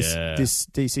in yeah. this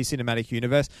DC cinematic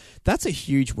universe, that's a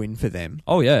huge win for them.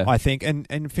 Oh, yeah. I think,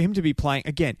 and for him to be playing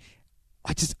again,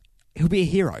 he'll be a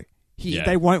hero. Yeah.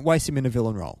 They won't waste him in a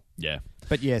villain role. Yeah.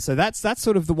 But yeah, so that's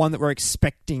sort of the one that we're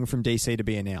expecting from DC to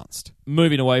be announced.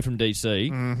 Moving away from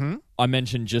DC, I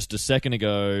mentioned just a second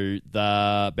ago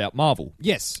about Marvel.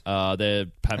 Yes. Their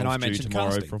And panel's I due mentioned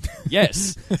tomorrow. casting.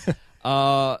 Yes.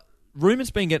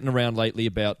 Rumours been getting around lately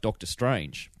about Doctor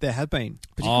Strange. There have been,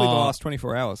 particularly the last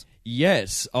 24 hours.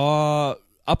 Yes. Up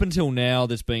until now,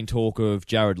 there's been talk of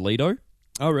Jared Leto.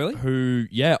 Oh, really? who,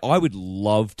 I would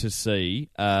love to see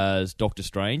as Doctor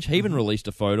Strange. He even released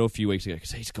a photo a few weeks ago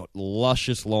because he's got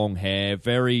luscious long hair,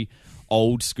 very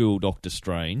old school Doctor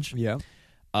Strange. Yeah. It's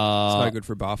Uh, no good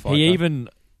for a bar fight. he though. even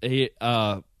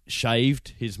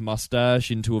shaved his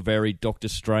mustache into a very Doctor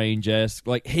Strange-esque.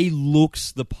 Like, he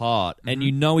looks the part, and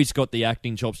you know he's got the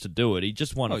acting chops to do it. He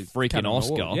just won a freaking Academy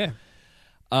Oscar. Award,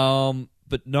 Yeah.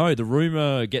 But no, the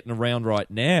rumor getting around right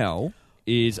now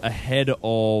is ahead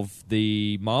of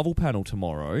the Marvel panel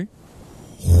tomorrow.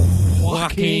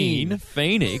 Joaquin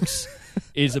Phoenix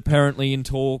is apparently in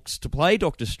talks to play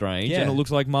Doctor Strange, Yeah. and it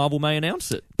looks like Marvel may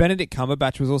announce it. Benedict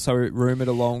Cumberbatch was also rumoured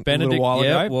a little while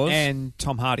yeah, ago. was. And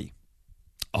Tom Hardy.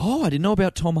 Oh, I didn't know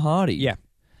about Tom Hardy. Yeah.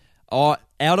 Out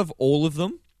of all of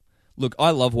them, look,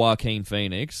 I love Joaquin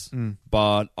Phoenix,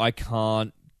 but I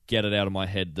can't get it out of my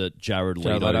head that Jared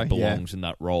Leto belongs in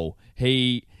that role.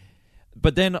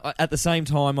 But then at the same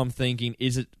time, I'm thinking,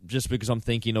 is it just because I'm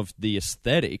thinking of the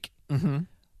aesthetic? Mm-hmm.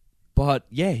 But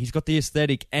yeah, he's got the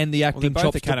aesthetic and the Well, acting they're both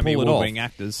chops to Academy pull it off. Award-winning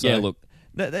actors. So. Yeah, look,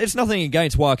 it's nothing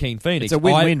against Joaquin Phoenix. It's a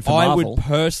win-win for I Marvel. would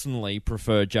personally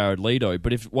prefer Jared Leto,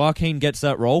 but if Joaquin gets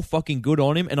that role, fucking good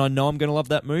on him, and I know I'm going to love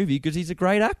that movie because he's a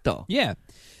great actor. Yeah.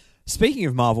 Speaking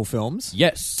of Marvel films,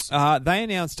 Yes. they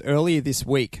announced earlier this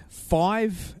week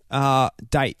 5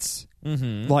 dates,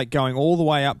 Mm-hmm. like going all the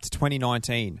way up to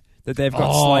 2019, that they've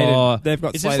got slated. They've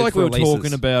got Is slated this like for we were releases.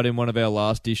 talking about in one of our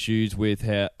last issues with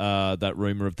how, that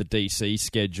rumor of the DC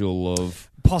schedule of...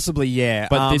 Possibly, yeah.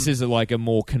 But this is like a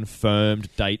more confirmed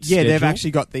date Yeah, schedule. they've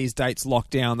actually got these dates locked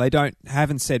down. They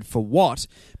haven't said for what,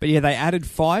 but yeah, they added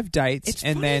 5 dates, It's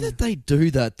and funny then that they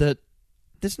do that. That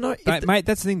there's no... mate,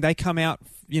 that's the thing. They come out,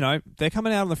 they're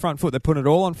coming out on the front foot. They're putting it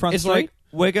all on Front It's Street. like,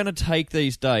 we're going to take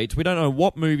these dates. We don't know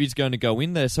what movie's going to go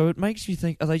in there, so it makes you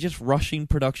think, are they just rushing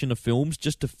production of films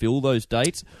just to fill those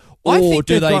dates? Or I think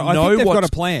do they know I think they've got what's...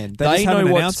 a plan. They just know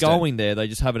haven't what's announced it. going there, they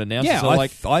just haven't announced it. Yeah,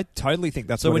 So I totally think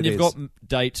that's so what when it you've is. got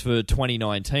dates for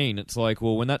 2019, it's like,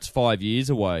 well, when that's 5 years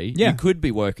away, Yeah. you could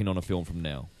be working on a film from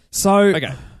now. So,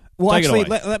 Okay. well, Take it actually,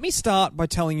 away. let me start by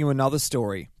telling you another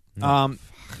story.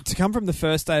 To come from the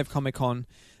first day of Comic-Con,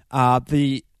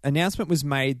 the announcement was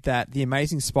made that The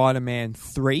Amazing Spider-Man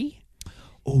 3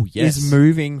 Oh, yes. is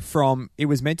moving from... It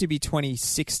was meant to be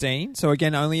 2016, so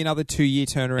again, only another 2-year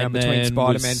turnaround And between then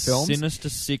Spider-Man was films. Sinister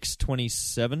 6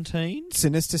 2017?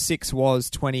 Sinister 6 was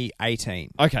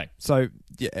 2018. Okay. So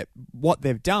yeah, what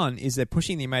they've done is they're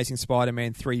pushing The Amazing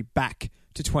Spider-Man 3 back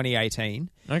to 2018.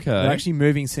 Okay. They're actually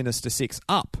moving Sinister 6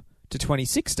 up to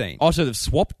 2016. Oh, so they've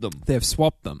swapped them. They've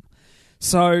swapped them.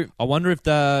 So I wonder if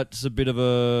that's a bit of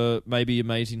a... Maybe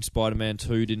Amazing Spider-Man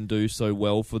 2 didn't do so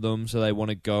well for them, so they want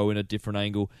to go in a different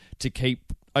angle to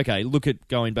keep... Okay, look at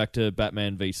going back to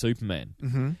Batman v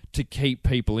Superman. To keep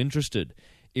people interested.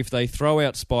 If they throw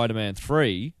out Spider-Man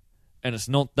 3 and it's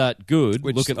not that good,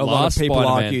 which look at a lot of last people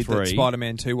Spider-Man argued 3. that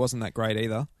Spider-Man 2 wasn't that great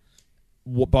either.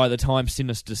 By the time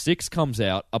Sinister 6 comes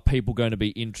out, are people going to be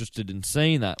interested in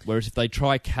seeing that? Whereas if they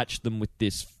try catch them with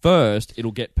this first,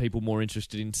 it'll get people more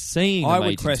interested in seeing I Amazing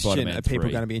would question Spider-Man are people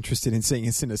 3. going to be interested in seeing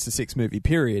a Sinister 6 movie,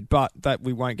 period, but that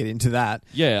we won't get into that.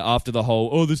 Yeah, after the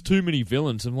whole, there's too many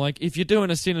villains. I'm like, if you're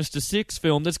doing a Sinister 6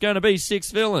 film, there's going to be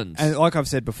 6 villains. And like I've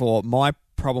said before, my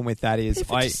problem with that is If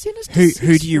it's a Sinister who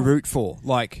 6 do you film- root for?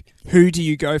 Like, who do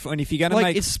you go for? And if you're going to like,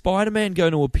 make... is Spider-Man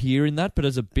going to appear in that, but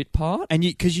as a bit part? And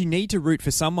because you need to root for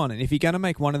someone, and if you're going to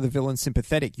make one of the villains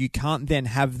sympathetic, you can't then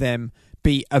have them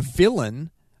be a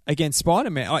villain against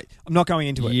Spider-Man. I'm not going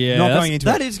into it. Yeah, not going into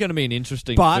that it. is going to be an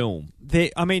interesting But film.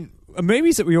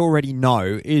 Movies that we already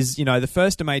know is, the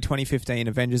 1st of May 2015,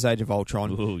 Avengers Age of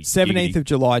Ultron, Ooh, 17th giggity. of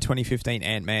July 2015,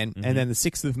 Ant-Man, and then the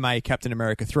 6th of May, Captain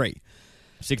America 3.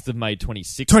 6th of May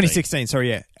 2016. 2016, sorry,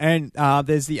 yeah. And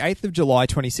there's the 8th of July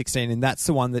 2016, and that's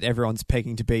the one that everyone's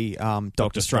pegging to be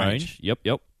Doctor Strange.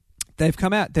 Yep. They've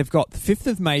come out, they've got the 5th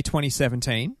of May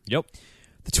 2017, Yep.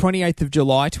 the 28th of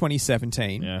July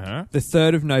 2017, Uh-huh. the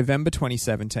 3rd of November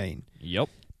 2017. Yep.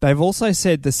 They've also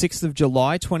said the 6th of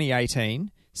July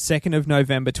 2018, 2nd of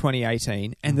November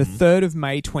 2018, and the 3rd of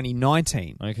May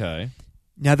 2019. Okay.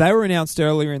 Now, they were announced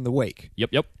earlier in the week.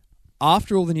 Yep.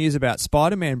 After all the news about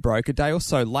Spider-Man broke, a day or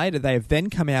so later, they have then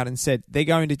come out and said they're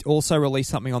going to also release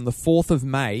something on the 4th of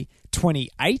May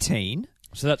 2018,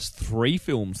 So that's 3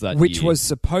 films that which year. was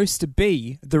supposed to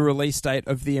be the release date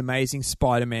of The Amazing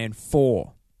Spider-Man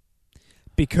 4.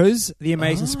 Because The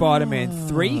Amazing Spider-Man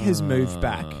 3 has moved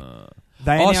back.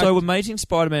 They are now- So Amazing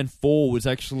Spider-Man 4 was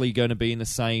actually going to be in the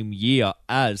same year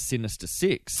as Sinister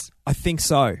 6. I think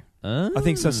so. I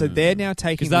think so. So they're now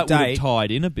taking Because the that would date have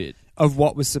tied in a bit. of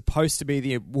what was supposed to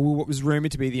be what was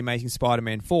rumored to be The Amazing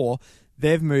Spider-Man 4.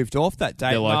 They've moved off that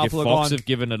date. They're like, if Marvel Fox have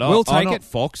given it up, we'll take not it.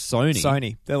 Fox, Sony.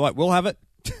 Sony. They're like, we'll have it.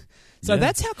 So Yeah.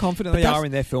 that's how confident But they that's- are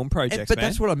in their film projects, But man.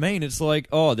 that's what I mean. It's like,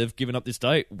 oh, they've given up this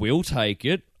date. We'll take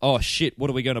it. Oh, shit, what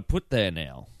are we going to put there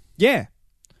now? Yeah.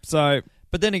 So,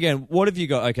 But then again, what have you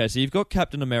got? Okay, so you've got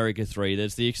Captain America 3.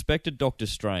 There's the expected Doctor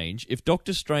Strange. If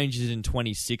Doctor Strange is in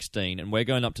 2016 and we're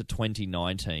going up to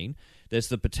 2019, there's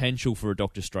the potential for a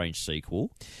Doctor Strange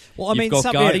sequel. well, I You've mean, got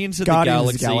some- Guardians of the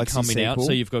Guardians Galaxy coming out, sequel,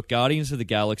 so you've got Guardians of the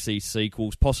Galaxy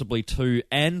sequels, possibly 2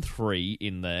 and 3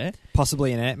 in there,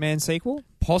 possibly an Ant-Man sequel.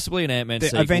 possibly an Ant-Man The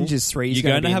sequel. Avengers 3 is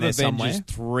You're going going to to be have in there Avengers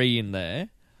somewhere. 3 in there.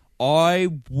 I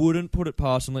wouldn't put it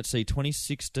past them. Let's see,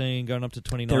 2016 going up to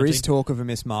 2019. There is talk of a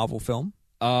Miss Marvel film.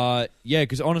 Yeah,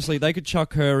 because honestly, they could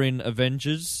chuck her in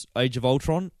Avengers: Age of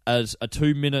Ultron as a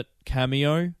 2-minute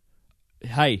cameo.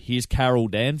 Hey, here's Carol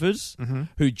Danvers,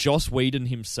 who Joss Whedon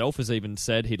himself has even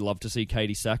said he'd love to see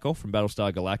Katie Sackhoff from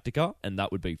Battlestar Galactica, and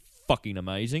that would be fucking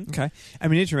amazing. Okay.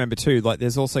 And we need to remember, too, like,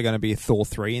 there's also going to be a Thor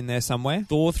 3 in there somewhere.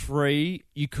 Thor 3,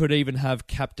 you could even have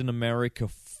Captain America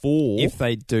 4. If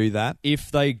they do that.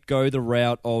 If they go the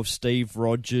route of Steve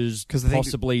Rogers 'Cause I think-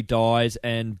 possibly dies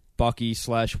and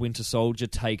Bucky/Winter Soldier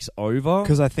takes over.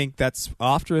 Because I think that's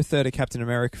after a third of Captain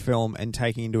America film and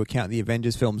taking into account the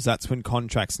Avengers films, that's when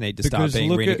contracts need to start being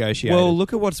renegotiated.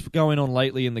 Look at what's going on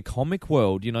lately in the comic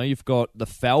world. You know, you've got the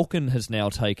Falcon has now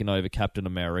taken over Captain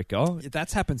America.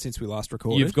 That's happened since we last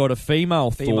recorded. You've got a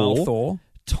female Thor.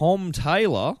 Tom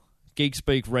Taylor, Geek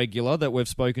Speak regular that we've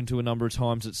spoken to a number of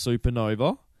times at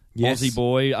Supernova. Yes. Aussie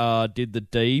boy did The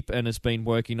Deep and has been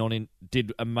working on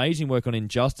did amazing work on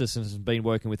Injustice and has been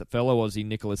working with a fellow Aussie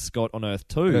Nicholas Scott on Earth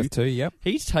 2. Earth 2, yep.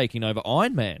 He's taking over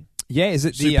Iron Man. Yeah, is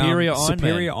it the Superior Iron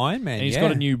Superior Man. Iron Man? And he's yeah.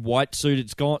 got a new white suit.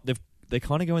 It's got they're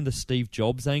kind of going the Steve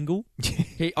Jobs angle.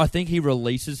 I think he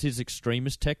releases his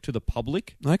extremist tech to the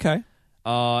public. Okay.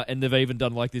 And they've even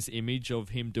done like this image of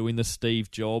him doing the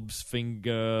Steve Jobs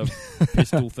finger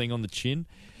pistol thing on the chin.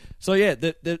 So yeah,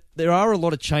 there are a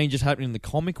lot of changes happening in the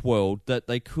comic world that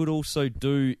they could also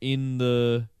do in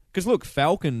the... Because look,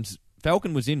 Falcon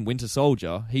was in Winter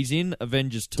Soldier. He's in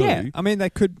Avengers 2. Yeah, I mean, they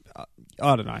could...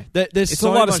 I don't know. There's It's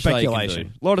so a lot of much they can speculation.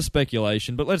 do. A lot of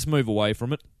speculation, but let's move away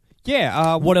from it.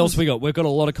 Yeah. What else we got? We've got a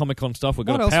lot of Comic-Con stuff. We've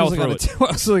got to power through it.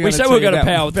 What else are We we said going we're to going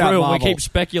to power through it, and we Marvel? keep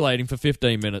speculating for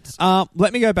 15 minutes.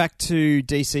 Let me go back to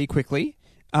DC quickly.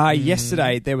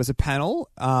 Yesterday, there was a panel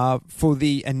for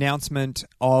the announcement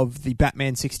of the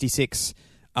Batman 66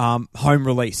 home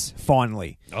release,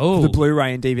 finally. Oh. For the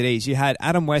Blu-ray and DVDs. You had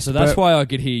Adam West... So that's why I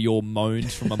could hear your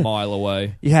moans from a mile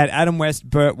away. You had Adam West,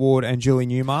 Burt Ward, and Julie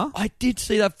Newmar. I did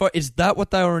see that. Is that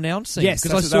what they were announcing? Yes,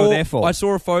 'Cause that's what they were there for. I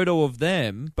saw a photo of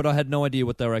them, but I had no idea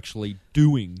what they were actually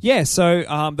doing. Yeah, so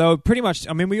they were pretty much...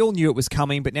 I mean, we all knew it was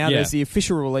coming, but now Yeah. there's the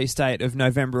official release date of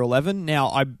November 11. Now,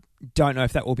 I don't know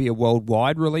if that will be a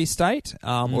worldwide release date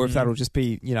or if that'll just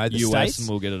be, the US, States. and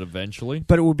we'll get it eventually.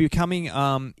 But it will be coming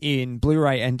in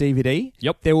Blu-ray and DVD.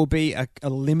 Yep. There will be a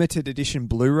limited edition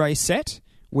Blu-ray set,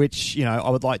 which, I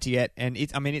would like to get. And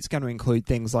it's going to include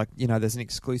things like, there's an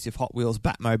exclusive Hot Wheels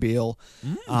Batmobile,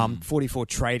 44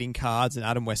 trading cards, an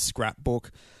Adam West scrapbook.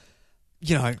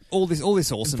 All this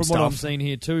awesome And from stuff. what I'm seeing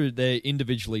here too, they're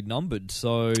individually numbered,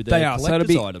 so they're They are. So it'll collector's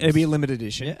be items. a limited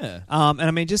edition. Yeah.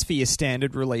 And just for your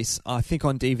standard release, I think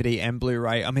on DVD and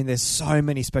Blu-ray, there's so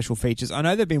many special features. I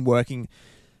know they've been working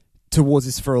towards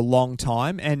this for a long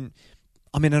time, and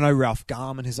I know Ralph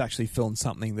Garman has actually filmed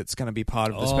something that's going to be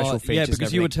part of the special features. Yeah, and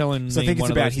because you were telling So I me think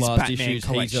one it's of about those his last Batman issues, he's a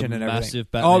collection and everything.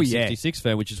 massive Batman Oh, yeah. 66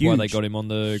 fan, which is why they Huge. got him on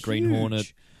the Green Huge.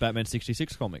 Hornet Batman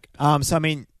 66 comic.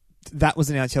 That was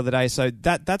announced the other day, so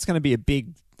that's going to be a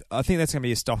big... I think that's going to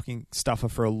be a stocking stuffer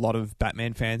for a lot of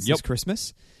Batman fans this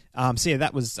Christmas. So yeah,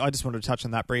 that was... I just wanted to touch on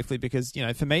that briefly because,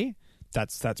 for me,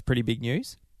 that's pretty big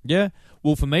news. Yeah.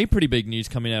 Well, for me, pretty big news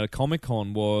coming out of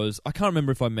Comic-Con was... I can't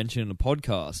remember if I mentioned in a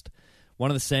podcast... One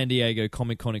of the San Diego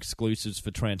Comic-Con exclusives for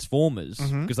Transformers,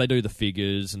 because they do the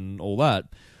figures and all that,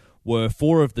 were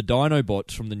 4 of the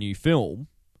Dinobots from the new film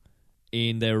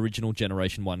in their original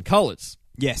Generation 1 colours.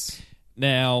 Yes.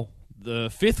 Now, the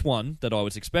 5th one that I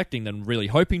was expecting and really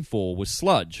hoping for was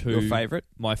Sludge, who... Your favourite?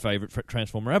 My favourite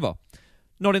Transformer ever.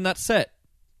 Not in that set.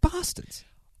 Bastards.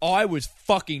 I was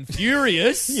fucking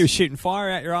furious. You were shooting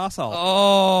fire out your arsehole.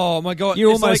 Oh my god!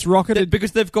 You It's almost rocketed...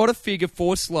 because they've got a figure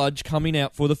for Sludge coming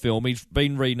out for the film. He's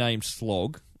been renamed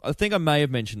Slog. I think I may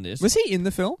have mentioned this. Was he in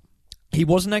the film? He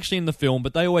wasn't actually in the film,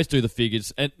 but they always do the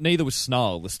figures, and neither was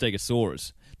Snarl, the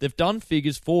Stegosaurus. They've done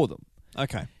figures for them.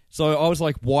 Okay. So I was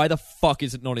like, why the fuck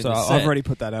is it not in the set? I've already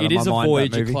put that out It of is my a mind, that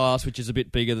Voyager movie. class, which is a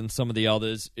bit bigger than some of the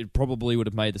others. It probably would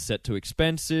have made the set too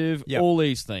expensive. All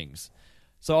these things.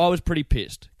 So I was pretty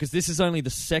pissed, because this is only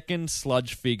the second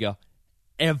Sludge figure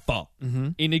ever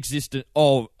in existence.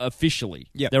 Oh, officially.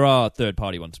 Yep. There are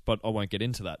third-party ones, but I won't get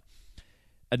into that.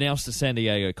 Announced at San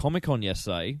Diego Comic-Con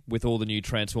yesterday with all the new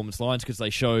Transformers lines because they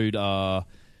showed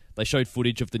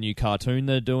footage of the new cartoon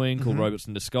they're doing called Robots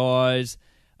in Disguise.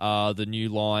 The new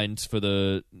lines for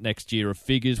the next year of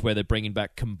figures where they're bringing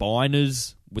back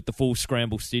combiners with the full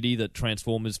Scramble City that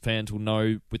Transformers fans will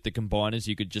know. With the combiners,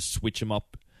 you could just switch them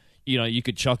up. You know, you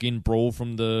could chuck in Brawl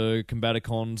from the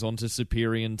Combaticons onto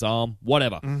Superion's arm,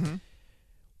 whatever.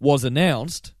 Was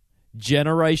announced,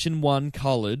 Generation 1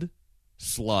 coloured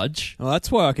Sludge. Well,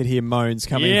 that's why I could hear moans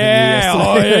coming from you Yeah,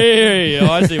 yesterday.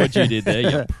 I see what you did there,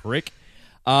 you prick.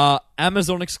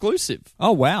 Amazon exclusive.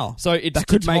 Oh, wow. So it's that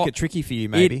could make it tricky for you,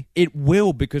 maybe. It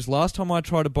will, because last time I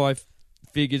tried to buy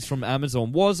figures from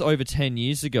Amazon was over 10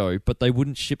 years ago, but they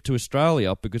wouldn't ship to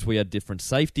Australia because we had different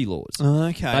safety laws.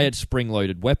 Okay. They had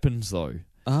spring-loaded weapons, though.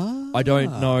 Ah. I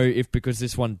don't know if because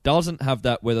this one doesn't have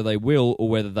that, whether they will, or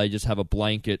whether they just have a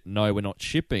blanket, no, we're not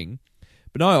shipping.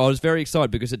 But no, I was very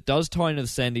excited because it does tie into the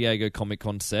San Diego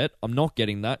Comic-Con set. I'm not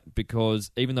getting that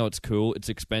because even though it's cool, it's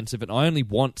expensive, and I only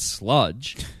want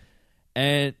Sludge.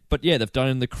 But yeah, they've done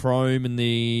in the chrome and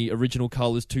the original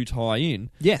colours to tie in.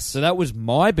 Yes. So that was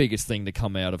my biggest thing to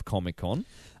come out of Comic-Con.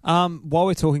 While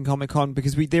we're talking Comic-Con,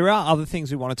 because there are other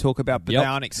things we want to talk about, but they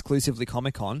aren't exclusively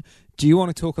Comic-Con. Do you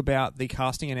want to talk about the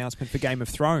casting announcement for Game of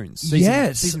Thrones?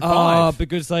 Season 5?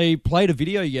 Because they played a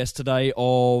video yesterday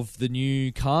of the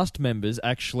new cast members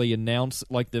actually announced,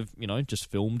 like they've,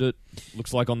 just filmed it,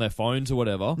 looks like on their phones or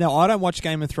whatever. Now, I don't watch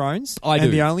Game of Thrones. I do.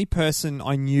 And the only person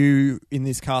I knew in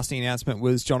this casting announcement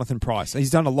was Jonathan Pryce.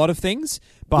 He's done a lot of things,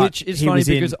 but which is he funny was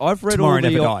because in I've read Tomorrow all the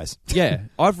Never Dies. Yeah,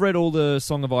 I've read all the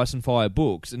Song of Ice and Fire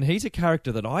books, and he's a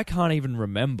character that I can't even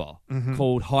remember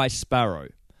called High Sparrow.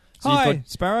 So Hi,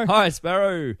 Sparrow. Hi,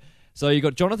 Sparrow. So you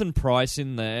got Jonathan Pryce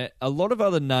in there. A lot of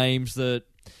other names that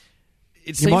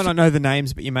You might not know the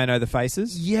names, but you may know the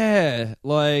faces. Yeah,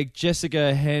 like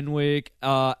Jessica Henwick,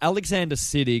 Alexander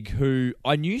Siddig, who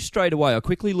I knew straight away. I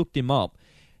quickly looked him up.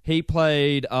 He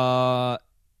played El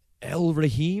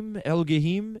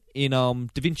Gahim in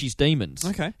Da Vinci's Demons.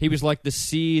 Okay. He was like the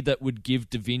seer that would give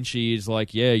Da Vinci is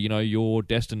like, you're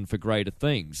destined for greater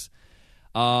things.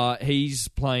 He's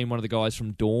playing one of the guys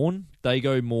from Dawn. They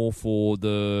go more for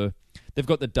they've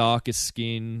got the darkest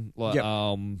skin.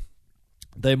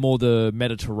 They're more the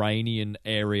Mediterranean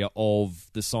area of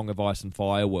the Song of Ice and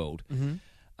Fire world.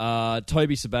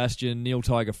 Toby Sebastian, Neil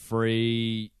Tiger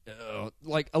Free,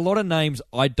 like a lot of names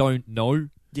I don't know.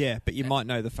 Yeah, but you might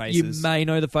know the faces. You may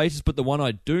know the faces, but the one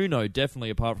I do know,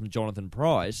 definitely apart from Jonathan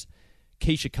Pryce,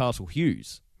 Keisha Castle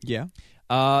Hughes. Yeah.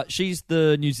 She's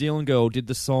the New Zealand girl, did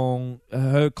the song,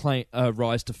 her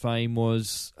rise to fame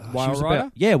was... Whale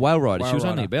Rider? Whale Rider. She was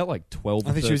Whale only Rider. about like 12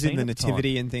 I think she was in the at the time.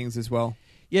 Nativity and things as well.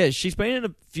 Yeah, she's been in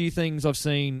a few things I've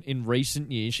seen in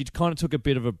recent years. She kind of took a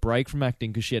bit of a break from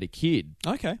acting because she had a kid.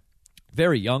 Okay.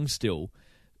 Very young still.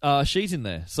 She's in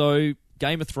there. So,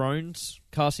 Game of Thrones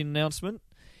casting announcement.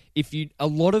 A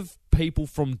lot of people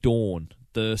from Dawn,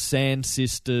 the Sand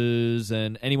Sisters,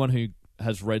 and anyone who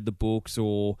has read the books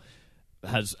or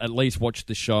has at least watched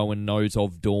the show and knows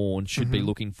of Dawn should be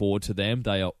looking forward to them.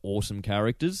 They are awesome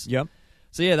characters. Yep.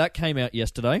 So yeah, that came out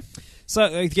yesterday. So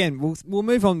again, we'll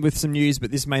move on with some news,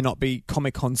 but this may not be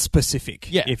Comic-Con specific,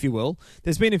 if you will.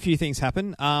 There's been a few things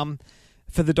happen.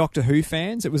 For the Doctor Who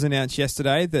fans, it was announced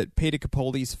yesterday that Peter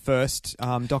Capaldi's first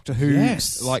Doctor Who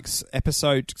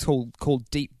episode called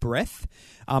Deep Breath,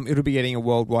 it'll be getting a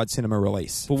worldwide cinema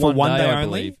release for one day only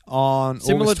believe. on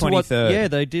Similar August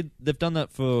 23rd. They've done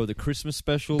that for the Christmas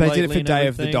special. They did it for and Day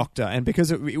of the everything. Doctor, and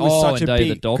because it was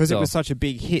Day such a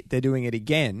big hit, they're doing it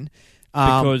again.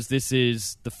 Because this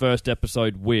is the first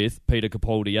episode with Peter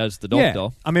Capaldi as the Doctor. Yeah.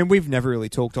 I mean, we've never really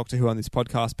talked Doctor Who on this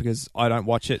podcast because I don't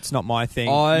watch it. It's not my thing.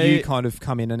 You kind of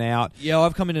come in and out. Yeah,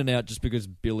 I've come in and out just because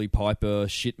Billy Piper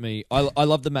shit me. I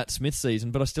love the Matt Smith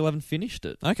season, but I still haven't finished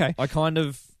it. Okay.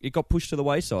 It got pushed to the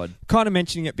wayside. Kind of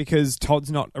mentioning it because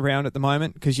Todd's not around at the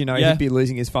moment because, he'd be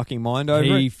losing his fucking mind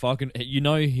over it. You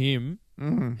know him.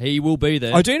 Mm-hmm. He will be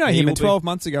there. I do know him, and 12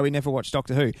 months ago he never watched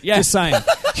Doctor Who. Yeah. Just saying.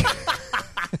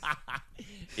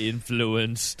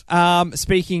 Influenced.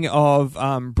 Speaking of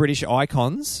British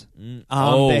icons,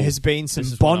 there has been some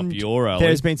Bond.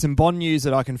 There's been some Bond news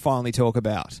that I can finally talk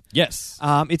about. Yes.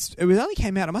 It only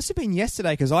came out. It must have been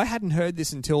yesterday because I hadn't heard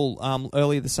this until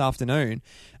earlier this afternoon.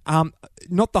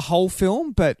 Not the whole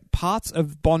film, but parts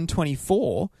of Bond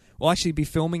 24 will actually be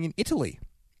filming in Italy.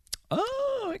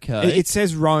 Oh, okay. It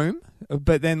says Rome,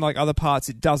 but then like other parts,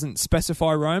 it doesn't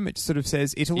specify Rome. It sort of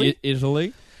says Italy.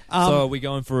 Italy. So are we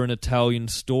going for an Italian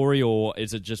story, or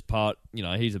is it just part?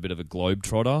 He's a bit of a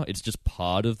globetrotter. It's just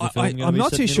part of the film. I'm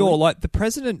not too sure. Like the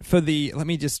president for the. Let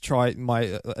me just try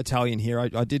my Italian here.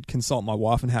 I did consult my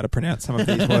wife on how to pronounce some of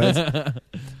these words.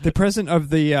 The president of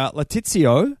the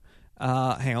Latizio.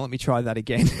 Hang on, let me try that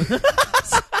again.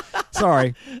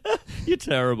 Sorry, you're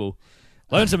terrible.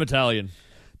 Learn some Italian.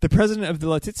 The president of the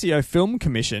Latizio Film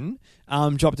Commission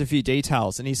dropped a few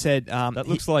details, and he said that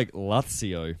looks like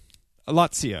Lazio.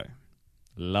 Lazio.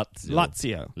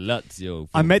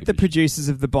 I met the producers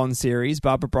of the Bond series,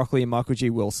 Barbara Broccoli and Michael G.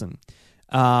 Wilson.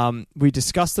 We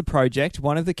discussed the project.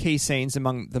 One of the key scenes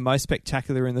among the most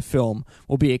spectacular in the film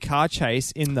will be a car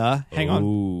chase in the... Hang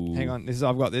on.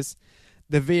 I've got this.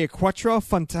 The Via Quattro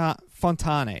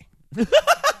Fontane.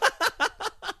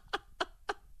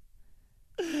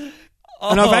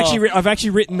 And I've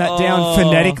actually written that down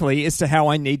phonetically as to how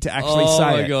I need to actually say it.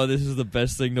 Oh my god, this is the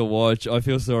best thing to watch. I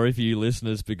feel sorry for you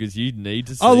listeners because you need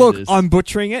to see this. I'm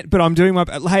butchering it, but I'm doing my...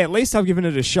 Hey, at least I've given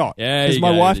it a shot. Yeah, because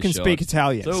my wife can speak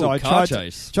Italian. So I tried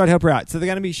to help her out. So they're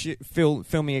going to be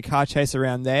filming a car chase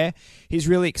around there. He's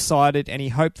really excited, and he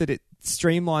hoped that it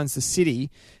streamlines the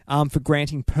city for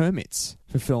granting permits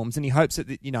for films, and he hopes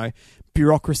that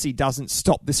bureaucracy doesn't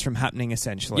stop this from happening,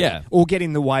 essentially, or get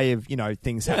in the way of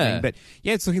things happening. But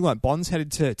it's looking like Bond's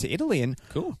headed to Italy, and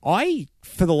cool.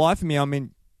 For the life of me, I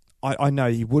mean, I know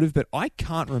he would have, but I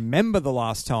can't remember the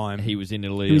last time he was in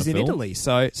Italy. Italy,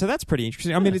 so that's pretty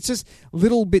interesting. I mean, it's just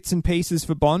little bits and pieces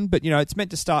for Bond, but it's meant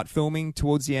to start filming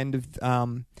towards the end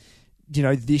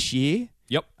of this year.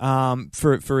 Yep.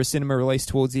 For a cinema release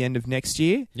towards the end of next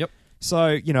year. Yep.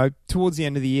 So, towards the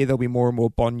end of the year, there'll be more and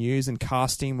more Bond news, and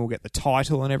casting will get the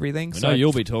title and everything. I know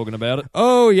you'll be talking about it.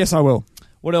 Oh, yes, I will.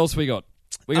 What else we got?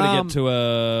 We're going to get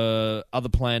to other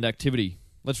planned activity.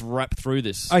 Let's wrap through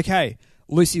this. Okay.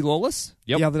 Lucy Lawless,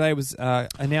 the other day was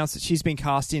announced that she's been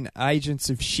cast in Agents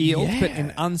of S.H.I.E.L.D., but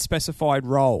in an unspecified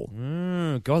role.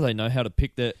 God, they know how to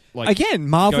pick that. Again,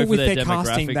 Marvel with their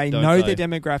casting, they know their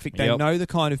demographic. They Yep. know the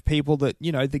kind of people that,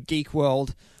 the geek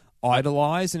world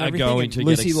idolise and everything. Are going to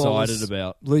get excited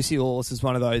about. Lucy Lawless is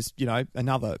one of those,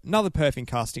 another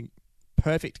perfect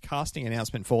casting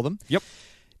announcement for them. Yep.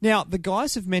 Now, the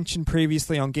guys have mentioned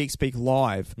previously on Geek Speak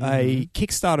Live a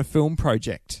Kickstarter film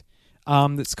project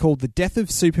that's called The Death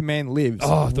of Superman Lives.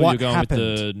 Oh, I thought you were going happened?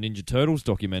 with the Ninja Turtles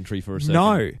documentary for a second.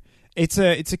 No. It's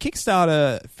a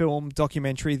Kickstarter film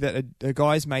documentary that a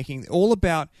guy's making all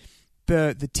about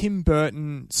the Tim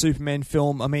Burton Superman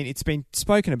film. I mean, it's been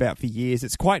spoken about for years.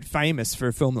 It's quite famous for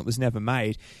a film that was never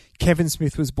made. Kevin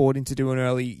Smith was brought in to do an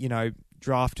early,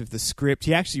 draft of the script.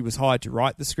 He actually was hired to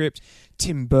write the script.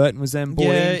 Tim Burton was then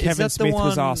brought in. Kevin Smith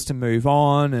was asked to move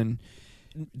on, and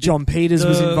John Peters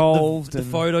was involved. The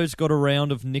photos got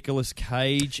around of Nicolas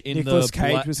Cage in Nicolas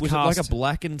Cage was cast. It like a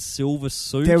black and silver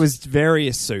suit? There was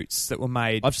various suits that were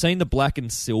made. I've seen the black and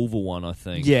silver one, I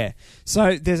think. Yeah.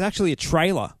 So there's actually a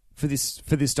trailer for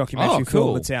this documentary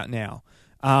film that's out now.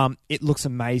 It looks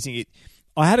amazing.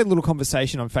 I had a little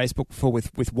conversation on Facebook before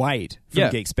with Wade from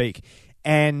Geek Speak,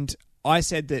 and I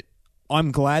said that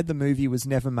I'm glad the movie was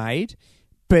never made,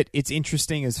 but it's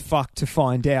interesting as fuck to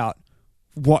find out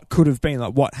what could have been,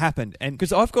 like what happened. And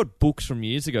because I've got books from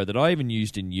years ago that I even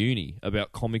used in uni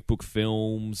about comic book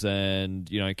films and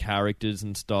characters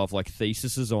and stuff, like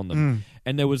theses on them,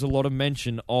 and there was a lot of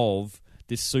mention of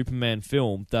this Superman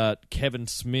film that Kevin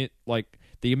Smith, like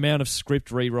the amount of script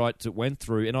rewrites it went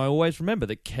through, and I always remember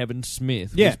that Kevin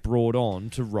Smith was brought on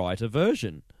to write a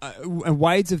version. And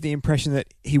Wade's of the impression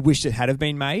that he wished it had have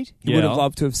been made. He would have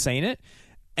loved to have seen it.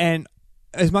 And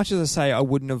as much as I say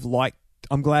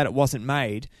I'm glad it wasn't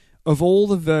made, of all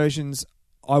the versions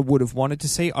I would have wanted to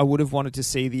see, I would have wanted to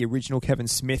see the original Kevin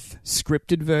Smith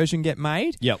scripted version get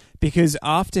made. Yep. Because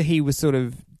after he was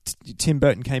Tim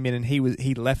Burton came in and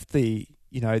he left the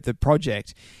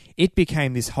project, it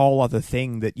became this whole other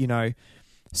thing that,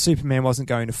 Superman wasn't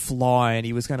going to fly and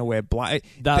he was going to wear black.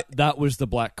 That was the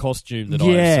black costume that I've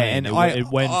seen. And it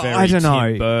went very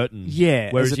Tim Burton.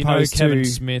 Yeah. Whereas, Kevin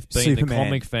Smith, being Superman. the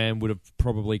comic fan, would have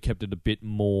probably kept it a bit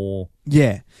more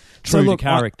true to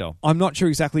character. I'm not sure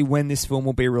exactly when this film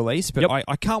will be released, but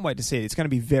I can't wait to see it. It's going to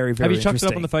be very, very interesting. Have you chucked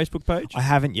it up on the Facebook page? I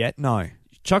haven't yet, no.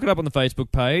 Chuck it up on the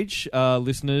Facebook page.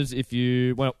 Listeners,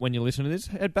 when you listen to this,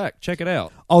 head back, check it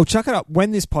out. I'll chuck it up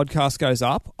when this podcast goes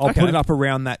up. I'll put it up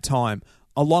around that time.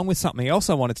 Along with something else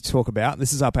I wanted to talk about.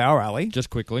 This is up our alley. Just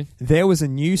quickly. There was a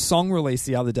new song released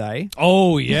the other day.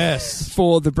 Oh, yes.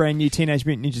 For the brand new Teenage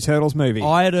Mutant Ninja Turtles movie.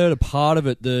 I had heard a part of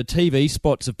it. The TV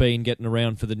spots have been getting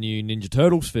around for the new Ninja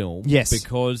Turtles film. Yes.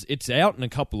 Because it's out in a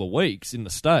couple of weeks in the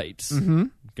States. Mm-hmm.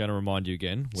 Going to remind you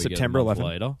again. September 11th.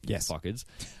 Later. Yes. Fuckers.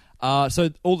 So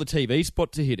all the TV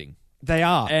spots are hitting. They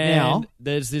are. And now,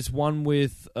 there's this one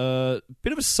with a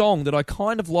bit of a song that I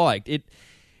kind of liked.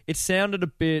 It sounded a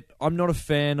bit... I'm not a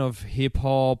fan of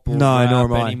hip-hop or No, nor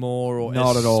rap am I. anymore. Or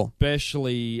Not at all.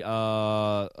 Especially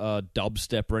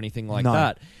dubstep or anything like No.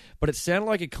 that. But it sounded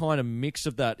like a kind of mix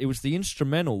of that. It was the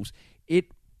instrumentals. It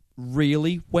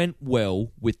really went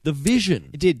well with the vision.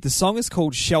 it did. The song is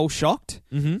called Shell Shocked.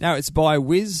 Mm-hmm. Now, it's by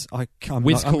Wiz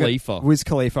Khalifa. Wiz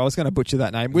Khalifa. I was going to butcher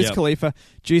that name. Wiz Yep. Khalifa,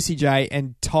 Juicy J,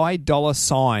 and Ty Dolla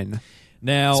 $ign.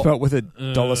 Now... Spelt with a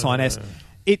 $S.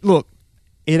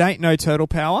 It ain't no Turtle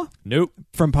Power Nope.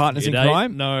 from Partners in It ain't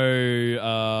Crime.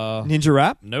 No... Ninja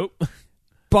Rap. nope.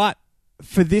 But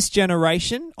for this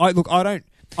generation, I don't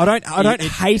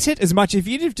hate it as much. If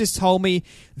you'd have just told me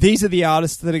these are the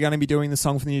artists that are going to be doing the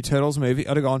song for the new Turtles movie,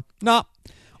 I'd have gone, nah.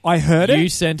 I heard You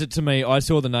it. sent it to me. I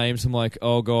saw the names. I'm like,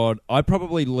 oh god. I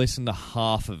probably listened to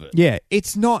half of it. Yeah,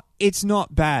 it's not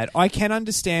bad. I can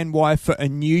understand why for a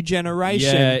new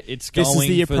generation, Yeah, it's this is going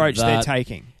the for approach they're that.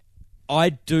 taking.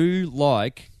 I do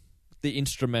like the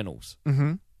instrumentals.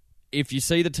 Mm-hmm. If you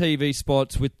see the TV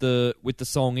spots with the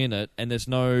song in it and there's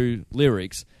no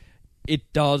lyrics,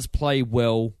 it does play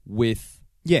well with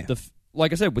Yeah.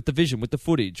 like I said, with the vision, with the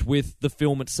footage, with the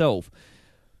film itself.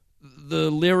 The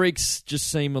lyrics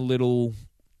just seem a little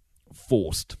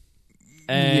forced.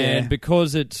 And Yeah.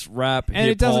 because it's rap, And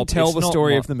it doesn't hip-hop, tell it's the not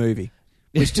story mu- of the movie,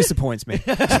 which disappoints me.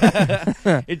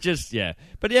 It just, yeah.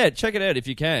 But yeah, check it out if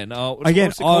you can. What's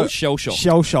it called? Shell Shock.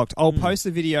 Shell Shocked. I'll post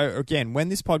the video again when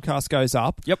this podcast goes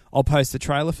up. Yep. I'll post the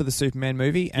trailer for the Superman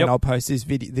movie, and Yep. I'll post this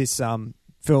video,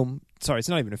 film. Sorry, it's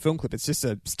not even a film clip. It's just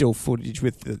a still footage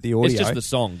with the audio. It's just the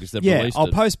song because they've yeah, released I'll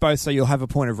it. post both so you'll have a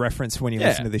point of reference when you Yeah.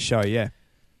 listen to this show. Yeah,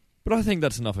 But I think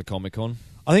that's enough of Comic-Con.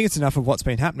 I think it's enough of what's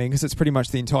been happening because it's pretty much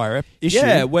the entire issue.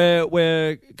 Yeah,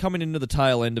 we're coming into the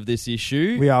tail end of this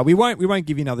issue. we are. We won't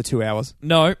give you another 2 hours.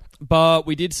 No, but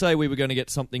we did say we were going to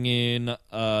get something in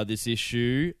this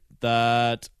issue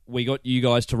that we got you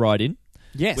guys to write in.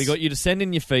 Yes, We got you to send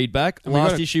in your feedback. And we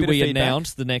got Last a issue bit of we feedback.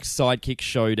 announced the next Sidekick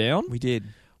Showdown, We did.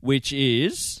 which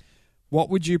is... What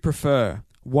would you prefer?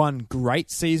 1 great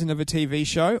season of a TV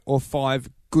show or 5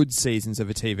 good seasons of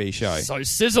a TV show? So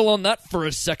sizzle on that for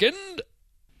a second.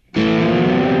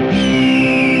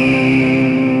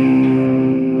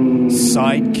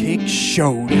 Sidekick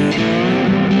Showdown.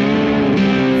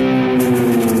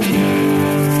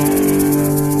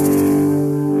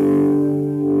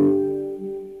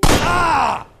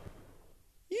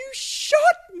 You shot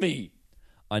me.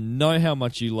 I know how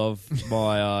much you love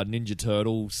my Ninja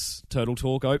Turtles Turtle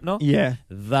Talk opener. Yeah.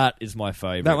 That is my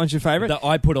favourite. That one's your favourite?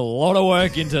 I put a lot of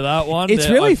work into that one. It's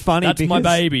really funny That's my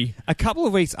because- baby. A couple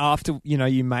of weeks after,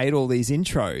 you made all these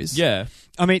intros. Yeah.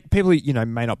 I mean, people,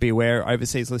 may not be aware,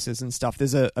 overseas listeners and stuff.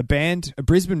 There's a band, a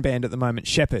Brisbane band at the moment,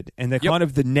 Shepherd, and they're Yep. kind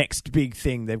of the next big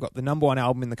thing. They've got the #1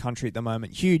 album in the country at the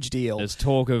moment. Huge deal. There's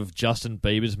talk of Justin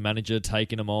Bieber's manager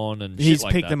taking them on and He's shit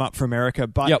like picked that. them up for America,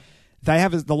 but Yep. they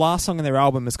have the last song on their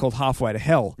album is called Halfway to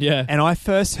Hell. Yeah. And I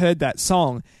first heard that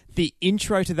song. The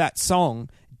intro to that song,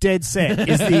 dead set,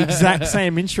 is the exact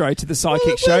same intro to the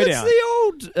Sidekick Showdown.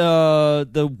 It's the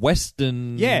old, the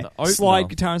Western Yeah, opener. slide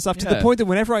guitar and stuff, to the Yeah. point that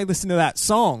whenever I listen to that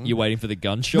song... You waiting for the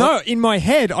gunshot? No, in my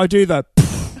head, I do the...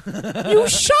 You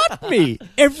shot me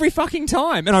every fucking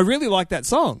time, and I really like that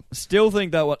song. Still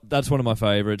think that's one of my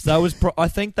favourites. That was, I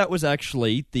think that was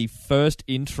actually the first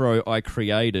intro I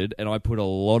created, and I put a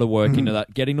lot of work into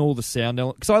that, getting all the sound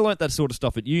elements. Because I learnt that sort of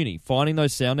stuff at uni, finding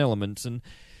those sound elements and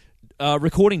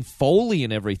recording Foley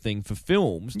and everything for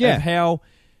films. Yeah. Of how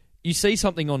you see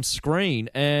something on screen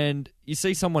and you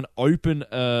see someone open,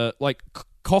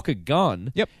 cock a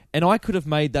gun. Yep. And I could have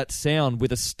made that sound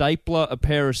with a stapler, a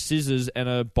pair of scissors, and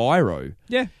a biro.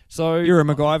 Yeah, So you're a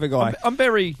MacGyver guy. I'm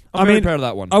very I mean, proud of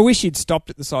that one. I wish you'd stopped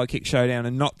at the Sidekick Showdown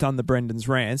and not done the Brendan's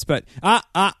rants, but oh,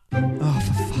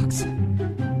 for fuck's sake.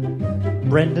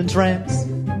 Brendan's Rants.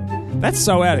 That's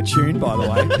so out of tune, by the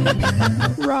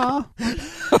way. Rah.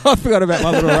 I forgot about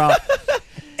my little rah.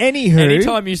 Anywho,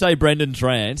 Anytime you say Brendan's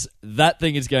rants, that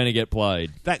thing is going to get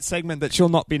played. that segment that shall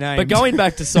not be named. But going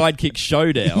back to Sidekick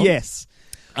Showdown, yes.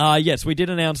 yes, we did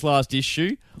announce last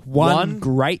issue One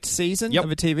great season Yep.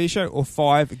 of a TV show or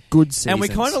 5 good seasons. and we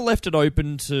kind of left it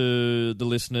open to the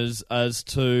listeners as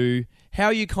to how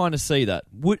you kind of see that.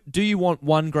 Do you want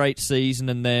one great season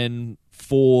and then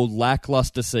 4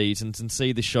 lackluster seasons and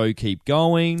see the show keep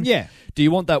going? Yeah. Do you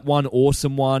want that one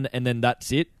awesome one and then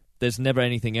that's it? There's never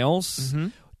anything else? Mm-hmm.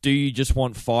 Do you just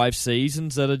want 5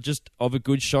 seasons that are just of a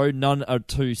good show? None are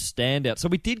too standout. So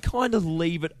we did kind of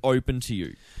leave it open to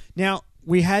you. Now,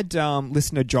 we had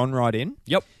listener John write in.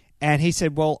 Yep. And he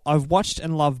said, well, I've watched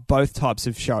and loved both types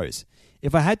of shows.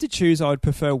 If I had to choose, I would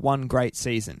prefer one great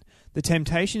season. The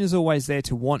temptation is always there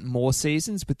to want more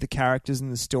seasons with the characters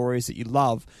and the stories that you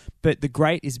love, but the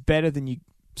great is better than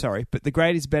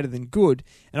good,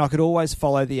 and I could always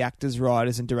follow the actors,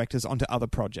 writers, and directors onto other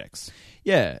projects.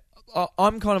 Yeah,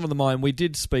 I'm kind of on the mind. We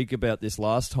did speak about this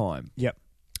last time. Yep.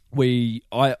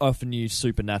 I often use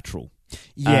Supernatural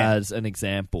as an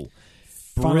example.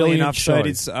 Funnily Brilliant enough,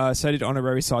 show. so did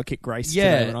honorary sidekick Grace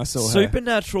today when I saw her.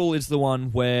 Supernatural is the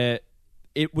one where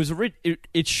it was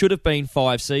it should have been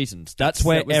 5 seasons. That's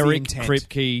where that was the Eric intent.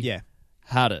 Kripke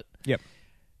had it. Yep.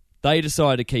 They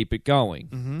decided to keep it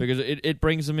going because it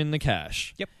brings them in the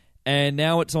cash. Yep. And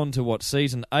now it's on to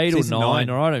season 8 Season or 9,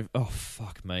 9. or I don't. Oh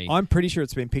fuck me! I'm pretty sure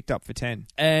it's been picked up for 10.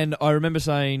 And I remember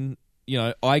saying,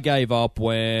 I gave up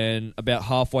when about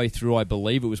halfway through. I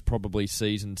believe it was probably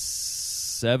season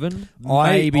 7,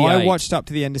 maybe I 8. watched up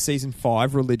to the end of season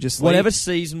 5 religiously. Whatever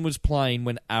season was playing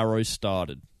when Arrow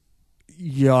started.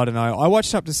 Yeah, I don't know. I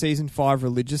watched up to season 5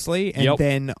 religiously, and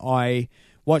then I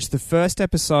watched the first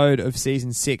episode of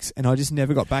season 6, and I just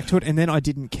never got back to it, and then I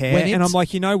didn't care. And I'm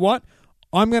like, you know what?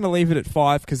 I'm going to leave it at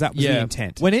 5 because that was the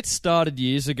intent. When it started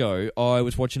years ago, I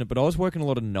was watching it, but I was working a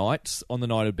lot of nights on the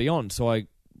night it'd be on, so I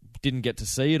didn't get to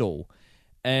see it all.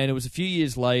 And it was a few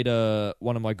years later,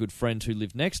 one of my good friends who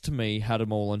lived next to me had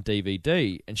them all on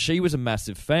DVD, and she was a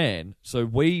massive fan, so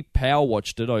we power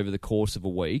watched it over the course of a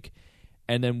week,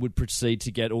 and then would proceed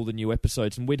to get all the new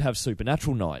episodes, and we'd have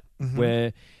Supernatural night,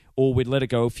 or we'd let it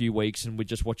go a few weeks and we'd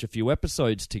just watch a few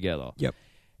episodes together. Yep.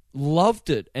 Loved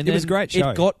it. And it was a great show.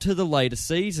 It got to the later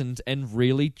seasons and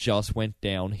really just went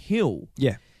downhill.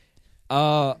 Yeah.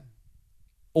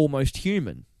 Almost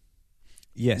Human.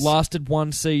 Yes. Lasted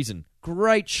 1 season.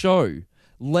 Great show.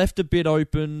 Left a bit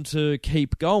open to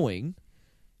keep going.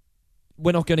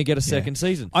 We're not going to get a second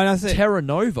season. Terra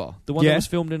Nova, the one that was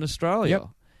filmed in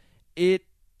Australia. Yep.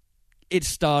 It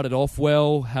started off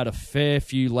well, had a fair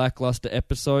few lackluster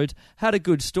episodes, had a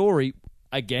good story,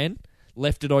 again,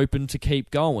 left it open to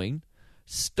keep going,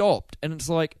 stopped. And it's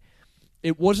like,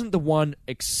 it wasn't the one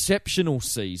exceptional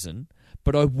season,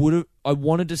 but I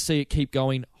wanted to see it keep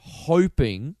going,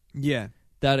 hoping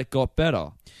that it got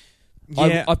better.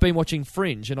 Yeah. I've been watching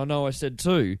Fringe, and I know I said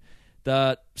too,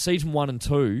 that season 1 and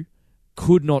 2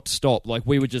 could not stop. Like,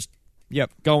 we were just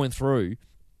going through.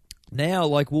 Now,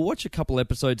 like, we'll watch a couple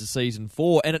episodes of season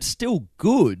 4, and it's still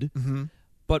good,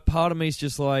 but part of me is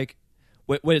just like,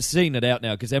 we're seeing it out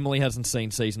now, because Emily hasn't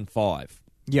seen season 5.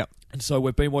 Yep. And so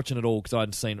we've been watching it all, because I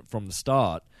hadn't seen it from the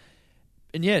start.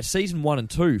 And yeah, season 1 and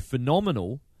 2,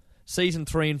 phenomenal. Season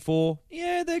 3 and 4,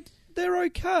 they're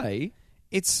okay.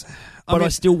 I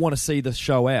still want to see the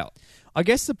show out. I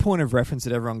guess the point of reference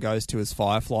that everyone goes to is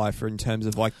Firefly in terms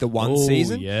of like the one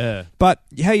season. Yeah. But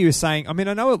how you were saying, I mean,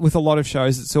 I know with a lot of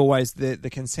shows, it's always the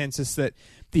consensus that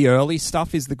the early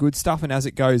stuff is the good stuff, and as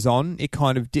it goes on, it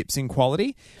kind of dips in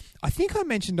quality. I think I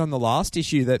mentioned on the last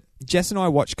issue that Jess and I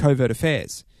watched Covert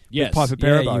Affairs with Piper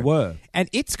Perabo. Yeah, you were. And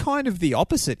it's kind of the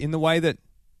opposite in the way that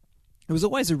it was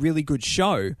always a really good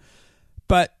show,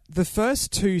 but the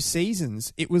first 2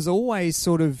 seasons, it was always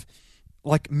sort of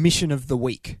like mission of the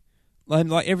week. And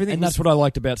like everything, and that's what I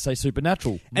liked about, say,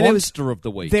 Supernatural. And Monster of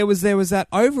the Week. There was that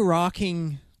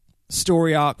overarching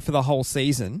story arc for the whole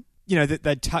season. You know, that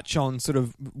they'd touch on sort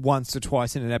of once or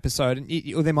twice in an episode, and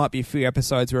or there might be a few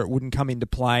episodes where it wouldn't come into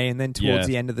play, and then towards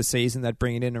the end of the season they'd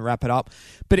bring it in and wrap it up.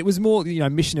 But it was more,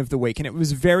 mission of the week, and it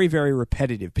was very, very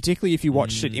repetitive, particularly if you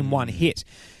watched it in one hit.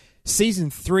 Season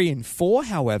 3 and 4,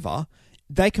 however,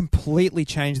 they completely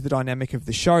changed the dynamic of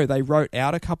the show. They wrote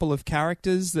out a couple of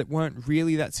characters that weren't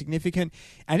really that significant,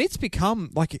 and it's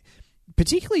become, like,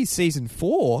 particularly season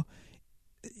 4,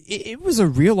 it was a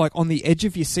real, like, on the edge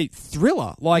of your seat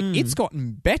thriller. Like, it's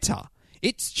gotten better.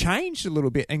 It's changed a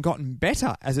little bit and gotten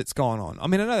better as it's gone on. I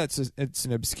mean, I know it's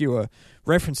an obscure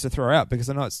reference to throw out, because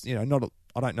I know it's,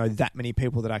 I don't know that many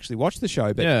people that actually watch the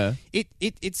show, but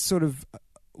it's sort of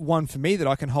one for me that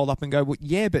I can hold up and go, well,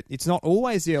 yeah, but it's not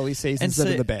always the early seasons that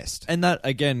are the best. And that,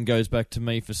 again, goes back to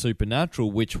me for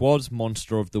Supernatural, which was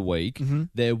Monster of the Week. Mm-hmm.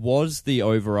 There was the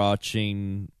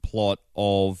overarching plot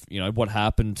of, what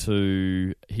happened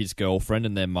to his girlfriend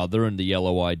and their mother and the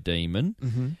yellow-eyed demon.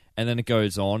 Mm-hmm. And then it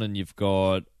goes on, and you've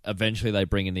got, eventually they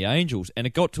bring in the angels. And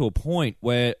it got to a point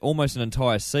where almost an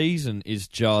entire season is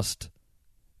just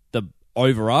the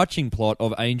overarching plot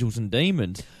of angels and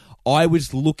demons. I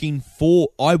wanted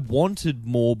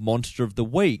more Monster of the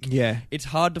Week. Yeah. It's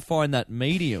hard to find that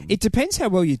medium. It depends how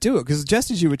well you do it, because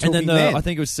just as you were talking and then I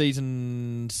think it was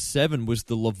season 7 was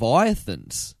the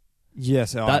Leviathans.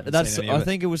 Yes, I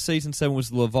think it was season 7 was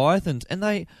the Leviathans. And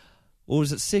or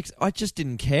was it 6? I just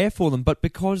didn't care for them. But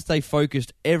because they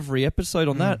focused every episode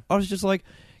on that, I was just like,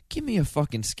 give me a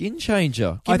fucking skin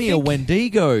changer. Give me a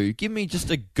Wendigo. Give me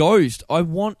just a ghost. I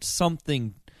want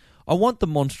something. I want the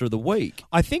monster of the week.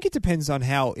 I think it depends on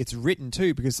how it's written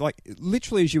too, because like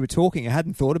literally as you were talking, I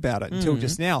hadn't thought about it until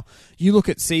just now. You look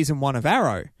at season 1 of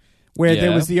Arrow, where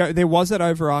there was that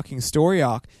overarching story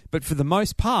arc, but for the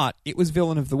most part, it was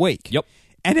villain of the week. Yep.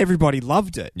 And everybody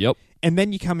loved it. Yep. And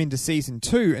then you come into season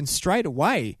 2 and straight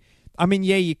away, I mean,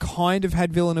 yeah, you kind of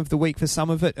had villain of the week for some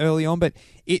of it early on, but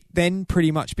it then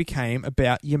pretty much became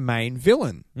about your main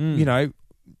villain. You know,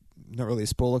 not really a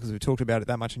spoiler because we've talked about it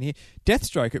that much in here.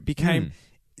 Deathstroke, it became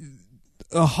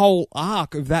a whole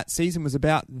arc of that season was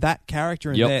about that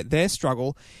character and their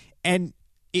struggle. And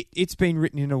it's been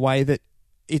written in a way that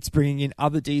it's bringing in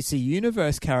other DC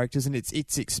Universe characters and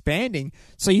it's expanding,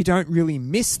 so you don't really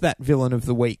miss that villain of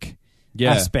the week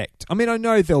aspect. I mean, I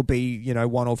know there'll be, you know,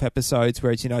 one-off episodes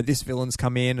where it's, you know, this villain's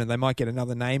come in and they might get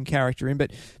another name character in,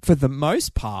 but for the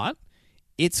most part,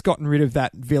 it's gotten rid of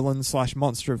that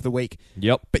villain/monster of the week.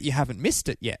 Yep. But you haven't missed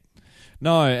it yet.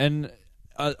 No, and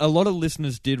a lot of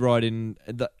listeners did write in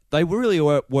that they really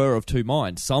were of two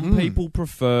minds. Some people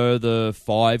prefer the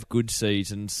 5 good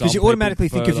seasons. Because you automatically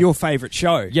think of your favourite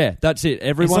show. Yeah, that's it.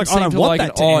 Everyone seems to like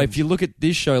it. If you look at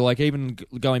this show, like even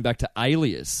going back to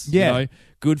Alias, you know,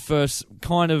 good first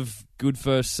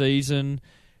season,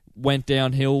 went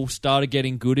downhill, started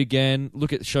getting good again.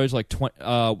 Look at shows like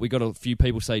we got a few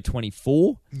people say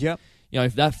 24. Yep. You know,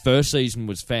 if that first season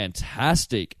was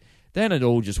fantastic, then it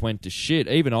all just went to shit.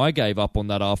 Even I gave up on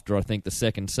that after, I think, the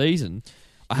second season.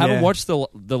 I haven't watched the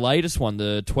latest one,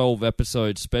 the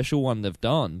 12-episode special one they've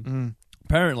done.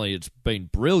 Apparently, it's been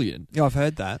brilliant. Yeah, I've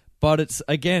heard that. But it's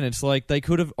like they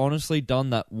could have honestly done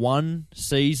that one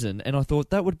season, and I thought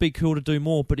that would be cool to do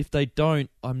more. But if they don't,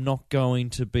 I'm not going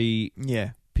to be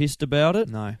pissed about it.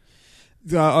 No.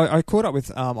 I caught up with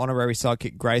honorary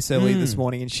sidekick Grace earlier this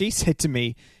morning, and she said to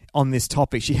me on this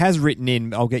topic, she has written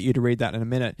in, I'll get you to read that in a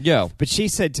minute. Yeah. But she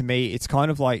said to me, it's kind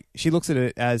of like, she looks at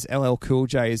it as LL Cool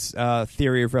J's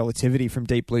theory of relativity from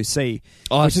Deep Blue Sea.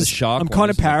 Oh, it's the shark I'm kind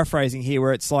of paraphrasing here,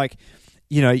 where it's like,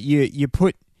 you know, you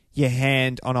put your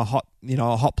hand on a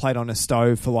hot plate on a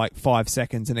stove for like 5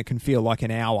 seconds and it can feel like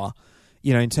an hour,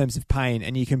 you know, in terms of pain,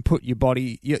 and you can put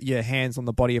your hands on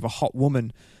the body of a hot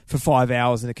woman for 5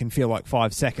 hours and it can feel like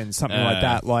 5 seconds, something like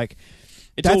that. Like,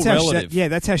 it's all relative.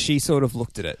 That's how she sort of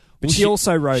looked at it. But she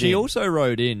also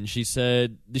wrote in. She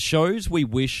said, the shows we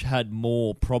wish had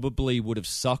more probably would have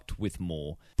sucked with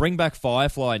more. Bring back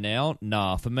Firefly now?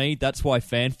 Nah, for me, that's why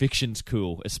fan fiction's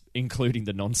cool, including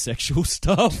the non-sexual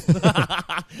stuff.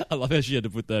 I love how she had to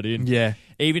put that in. Yeah.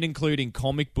 Even including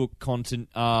comic book content,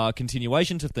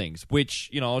 continuations of things, which,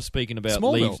 you know, I was speaking about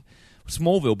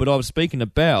Smallville, but I was speaking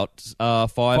about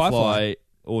Firefly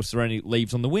or Serenity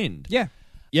Leaves on the Wind. Yeah.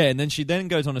 Yeah, and then she then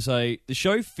goes on to say, the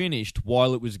show finished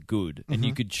while it was good, and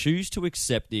you could choose to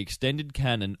accept the extended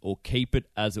canon or keep it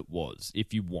as it was,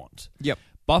 if you want. Yep.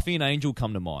 Buffy and Angel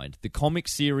come to mind. The comic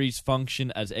series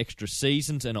function as extra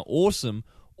seasons and are awesome,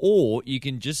 or you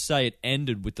can just say it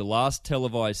ended with the last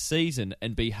televised season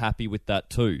and be happy with that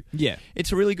too. Yeah.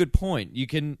 It's a really good point. You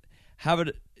can have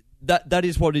it... That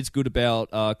is what is good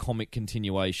about comic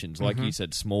continuations. Like you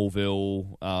said,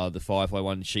 Smallville, the Firefly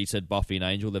one. She said Buffy and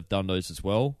Angel. They've done those as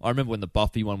well. I remember when the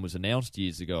Buffy one was announced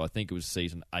years ago. I think it was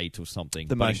season 8 or something.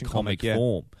 The motion comic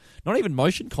form. Not even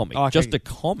motion comic, just a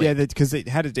comic. Yeah, because it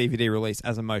had a DVD release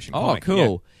as a motion comic. Oh, cool.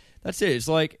 Yeah. That's it. It's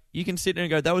like you can sit there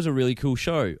and go, that was a really cool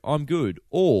show. I'm good.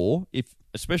 Or,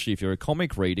 especially if you're a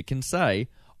comic reader, can say,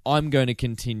 I'm going to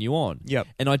continue on. Yep.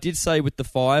 And I did say with the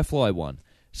Firefly one,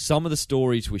 some of the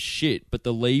stories were shit, but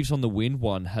the Leaves on the Wind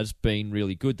one has been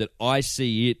really good, that I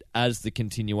see it as the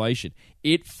continuation.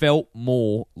 It felt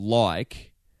more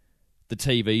like the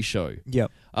TV show.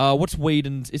 Yep. What's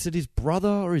Whedon's... Is it his brother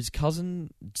or his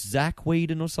cousin, Zach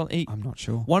Whedon or something? I'm not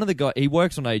sure. One of the guys... He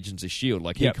works on Agents of S.H.I.E.L.D.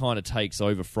 Like, he kind of takes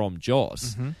over from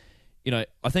Joss. You know,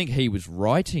 I think he was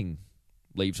writing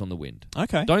Leaves on the Wind.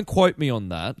 Okay. Don't quote me on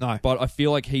that. No. But I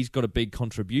feel like he's got a big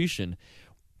contribution.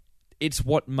 It's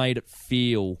what made it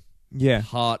feel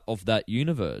part of that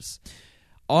universe.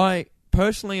 I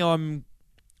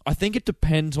think it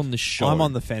depends on the show. I'm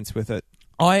on the fence with it.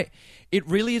 It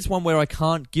really is one where I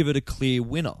can't give it a clear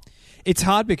winner. It's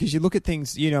hard because you look at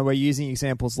things, you know, we're using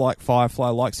examples like Firefly,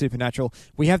 like Supernatural.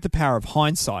 We have the power of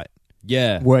hindsight.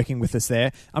 Yeah. Working with us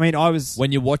there. I mean,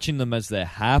 when you're watching them as they're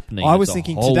happening, I was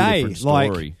thinking today,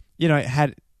 like, you know,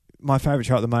 had my favourite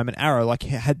show at the moment, Arrow, like,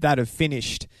 had that have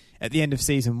finished at the end of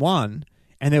season 1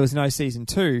 and there was no season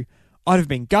 2, I'd have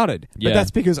been gutted. Yeah. But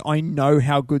that's because I know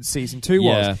how good season 2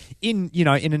 Yeah. was.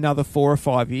 In another 4 or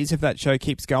 5 years, if that show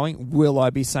keeps going, will I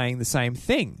be saying the same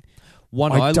thing?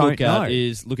 One I I don't look know. at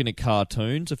is looking at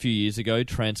cartoons a few years ago,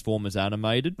 Transformers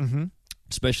animated,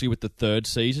 especially with the 3rd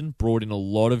season, brought in a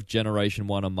lot of Generation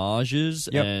 1 homages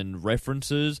Yep. and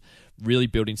references, really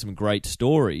building some great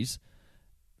stories.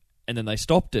 And then they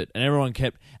stopped it, and everyone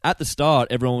kept... At the start,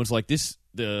 everyone was like,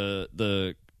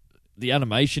 the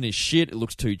animation is shit, it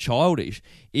looks too childish.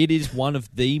 It is one of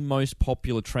the most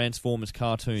popular Transformers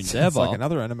cartoons Sounds ever. like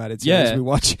another animated series Yeah. we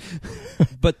watch.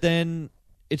 But then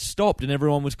it stopped and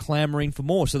everyone was clamoring for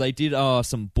more. So they did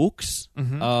some books,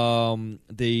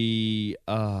 the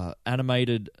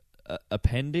animated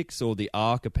appendix or the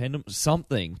arc appendix,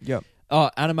 something. Yep.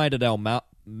 Animated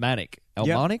almanac.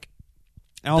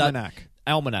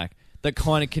 Almanac that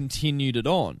kind of continued it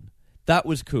on. That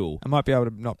was cool. I might be able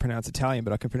to not pronounce Italian,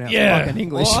 but I can pronounce Yeah. fucking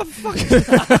English.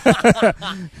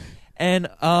 And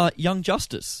Young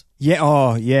Justice. Yeah,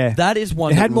 oh, yeah. That is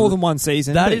one. It had more than one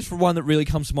season. That but- is one that really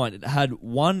comes to mind. It had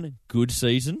one good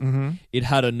season. Mm-hmm. It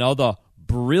had another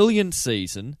brilliant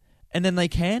season, and then they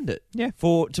canned it. Yeah.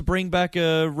 To bring back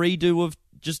a redo of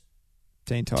just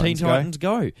Teen Titans, Teen Titans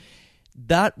Go.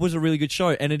 That was a really good show,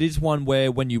 and it is one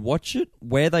where when you watch it,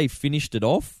 where they finished it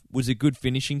off was a good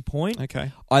finishing point.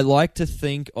 Okay. I like to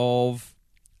think of,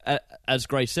 as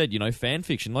Grace said, fan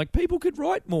fiction. Like, people could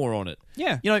write more on it.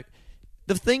 Yeah.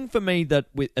 The thing for me that,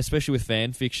 especially with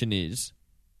fan fiction, is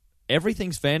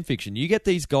everything's fan fiction. You get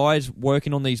these guys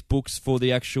working on these books for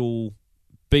the actual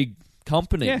big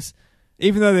companies. Yeah.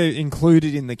 Even though they're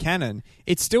included in the canon,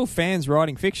 it's still fans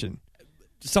writing fiction.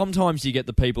 Sometimes you get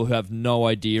the people who have no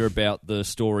idea about the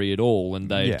story at all, and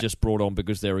they're Yeah. just brought on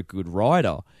because they're a good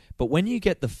writer. But when you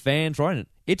get the fans writing it,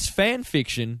 it's fan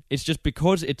fiction. It's just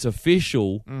because it's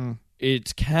official,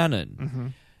 it's canon. Mm-hmm.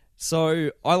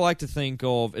 So I like to think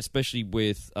of, especially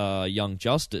with Young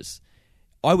Justice,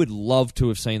 I would love to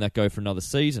have seen that go for another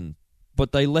season,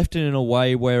 but they left it in a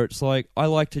way where it's like, I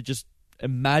like to just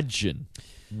imagine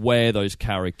where those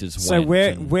characters So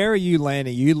went. where are you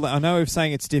landing? I know we're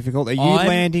saying it's difficult. Are you I'm-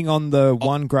 landing on the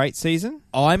one great season?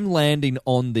 I'm landing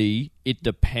on it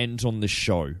depends on the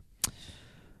show.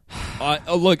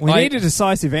 Look, We need a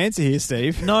decisive answer here,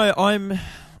 Steve. No,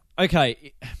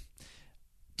 okay.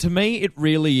 To me, it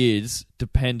really is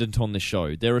dependent on the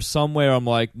show. There are some where I'm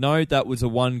like, no, that was a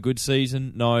 1 good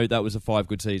season. No, that was a 5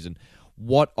 good season.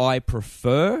 What I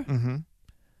prefer,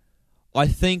 I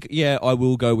think, I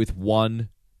will go with 1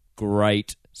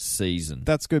 great season.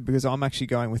 That's good because I'm actually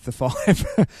going with the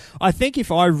 5. I think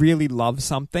if I really love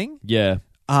something, Yeah.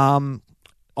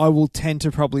 I will tend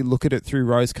to probably look at it through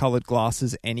rose-coloured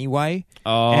glasses anyway.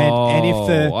 Oh, and if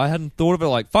the I hadn't thought of it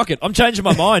like, fuck it, I'm changing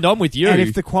my mind. I'm with you. and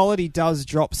if the quality does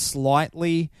drop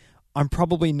slightly, I'm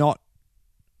probably not.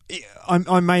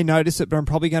 I may notice it, but I'm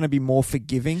probably going to be more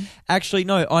forgiving. Actually,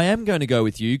 no, I am going to go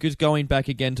with you because going back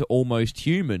again to Almost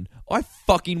Human, I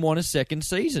fucking want a second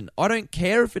season. I don't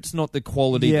care if it's not the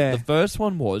quality that the first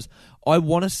one was. I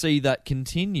want to see that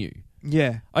continue.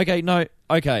 Yeah.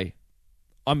 Okay.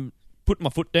 I'm putting my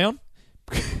foot down.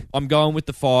 I'm going with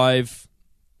the 5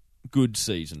 good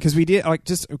seasons. Because we did,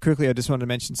 just quickly, I just wanted to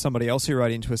mention somebody else who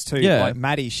wrote into us too. Yeah. Like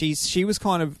Maddie, she was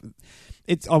kind of.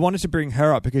 I wanted to bring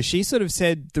her up because she sort of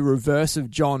said the reverse of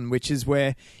John, which is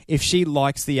where if she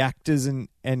likes the actors and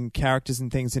characters and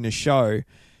things in a show,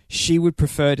 she would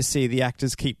prefer to see the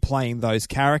actors keep playing those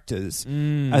characters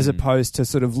as opposed to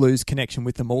sort of lose connection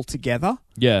with them altogether.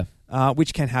 Yeah.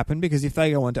 Which can happen because if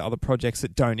they go on to other projects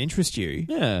that don't interest you,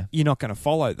 you're not going to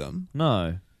follow them.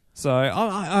 No. So,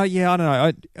 I don't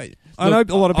know. I know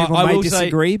a lot of people may will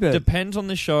disagree, say, but depends on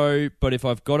the show. But if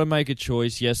I've got to make a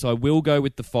choice, yes, I will go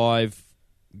with the 5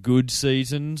 good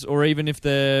seasons, or even if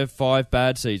they're 5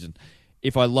 bad seasons.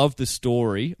 If I love the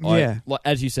story,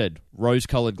 as you said,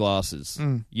 rose-coloured glasses.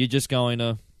 You're just going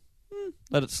to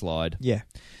let it slide. Yeah.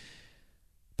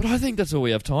 But I think that's all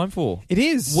we have time for. It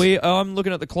is. I'm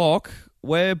looking at the clock.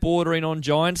 We're bordering on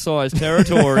giant-sized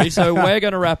territory, so we're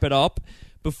going to wrap it up.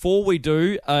 Before we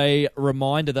do, a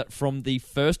reminder that from the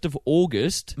 1st of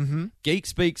August, Geek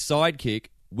Speak Sidekick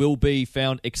will be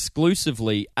found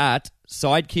exclusively at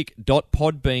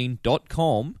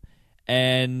sidekick.podbean.com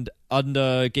and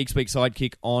under Geek Speak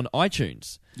Sidekick on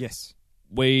iTunes. Yes.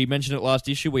 We mentioned it last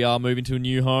issue. We are moving to a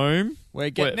new home.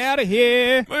 We're getting out of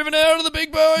here. Moving out of the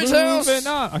big boy's house.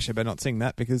 Actually, I better not sing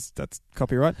that because that's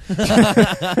copyright.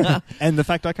 And the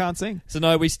fact I can't sing. So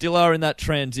no, we still are in that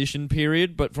transition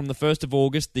period, but from the 1st of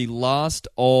August, the last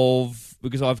of...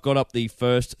 Because I've got up the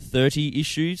first 30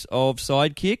 issues of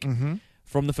Sidekick.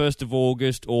 From the 1st of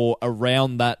August or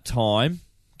around that time,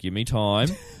 give me time,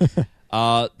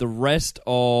 The rest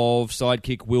of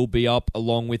Sidekick will be up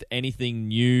along with anything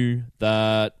new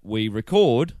that we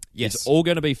record. Yes. It's all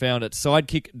going to be found at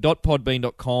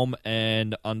sidekick.podbean.com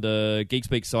and under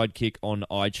Geekspeak Sidekick on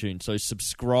iTunes. So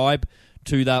subscribe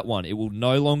to that one. It will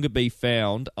no longer be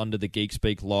found under the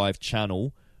Geekspeak Live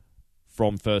channel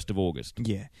from 1st of August.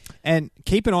 Yeah. And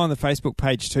keep an eye on the Facebook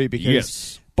page too,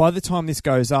 because by the time this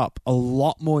goes up, a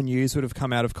lot more news would have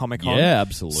come out of Comic-Con. Yeah,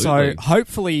 absolutely. So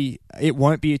hopefully it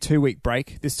won't be a 2-week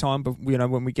break this time, but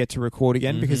when we get to record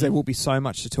again, because there will be so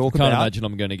much to talk about. Can't imagine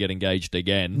I'm going to get engaged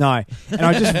again. No. And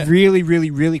I just really, really,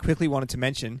 really quickly wanted to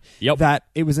mention that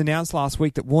it was announced last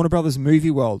week that Warner Brothers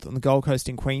Movie World on the Gold Coast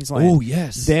in Queensland. Oh,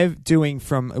 yes. They're doing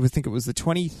from, I think it was the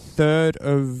 23rd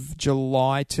of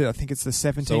July to, I think it's the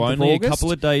 17th of August. So only a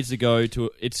couple of days ago.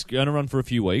 It's going to run for a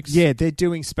few weeks. Yeah, they're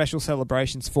doing special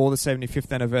celebrations for the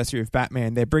 75th anniversary of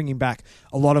Batman. They're bringing back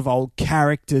a lot of old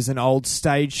characters and old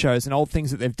stage shows and old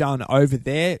things that they've done over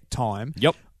their time.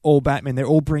 Yep. All Batman. They're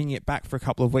all bringing it back for a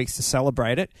couple of weeks to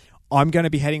celebrate it. I'm going to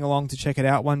be heading along to check it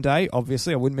out one day.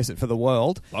 Obviously, I wouldn't miss it for the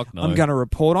world. Fuck no. I'm going to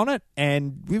report on it,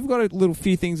 and we've got a little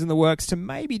few things in the works to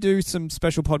maybe do some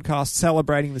special podcasts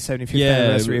celebrating the 75th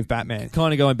anniversary of Batman.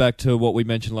 Kind of going back to what we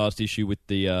mentioned last issue with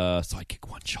the Sidekick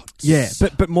one-shots. Yeah,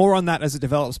 but more on that as it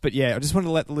develops. But yeah, I just want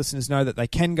to let the listeners know that they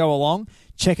can go along,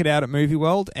 check it out at Movie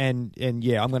World, and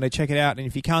yeah, I'm going to check it out. And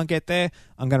if you can't get there,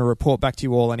 I'm going to report back to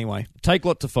you all anyway. Take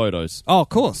lots of photos. Oh, of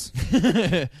course.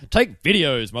 Take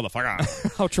videos,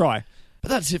 motherfucker. I'll try. But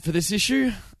that's it for this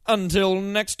issue. Until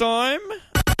next time,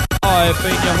 I've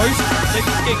been your host, Nick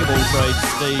Giggable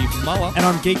Trade Steve Muller. And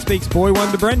I'm Geek Speaks Boy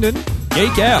Wonder Brendan.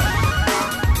 Geek out.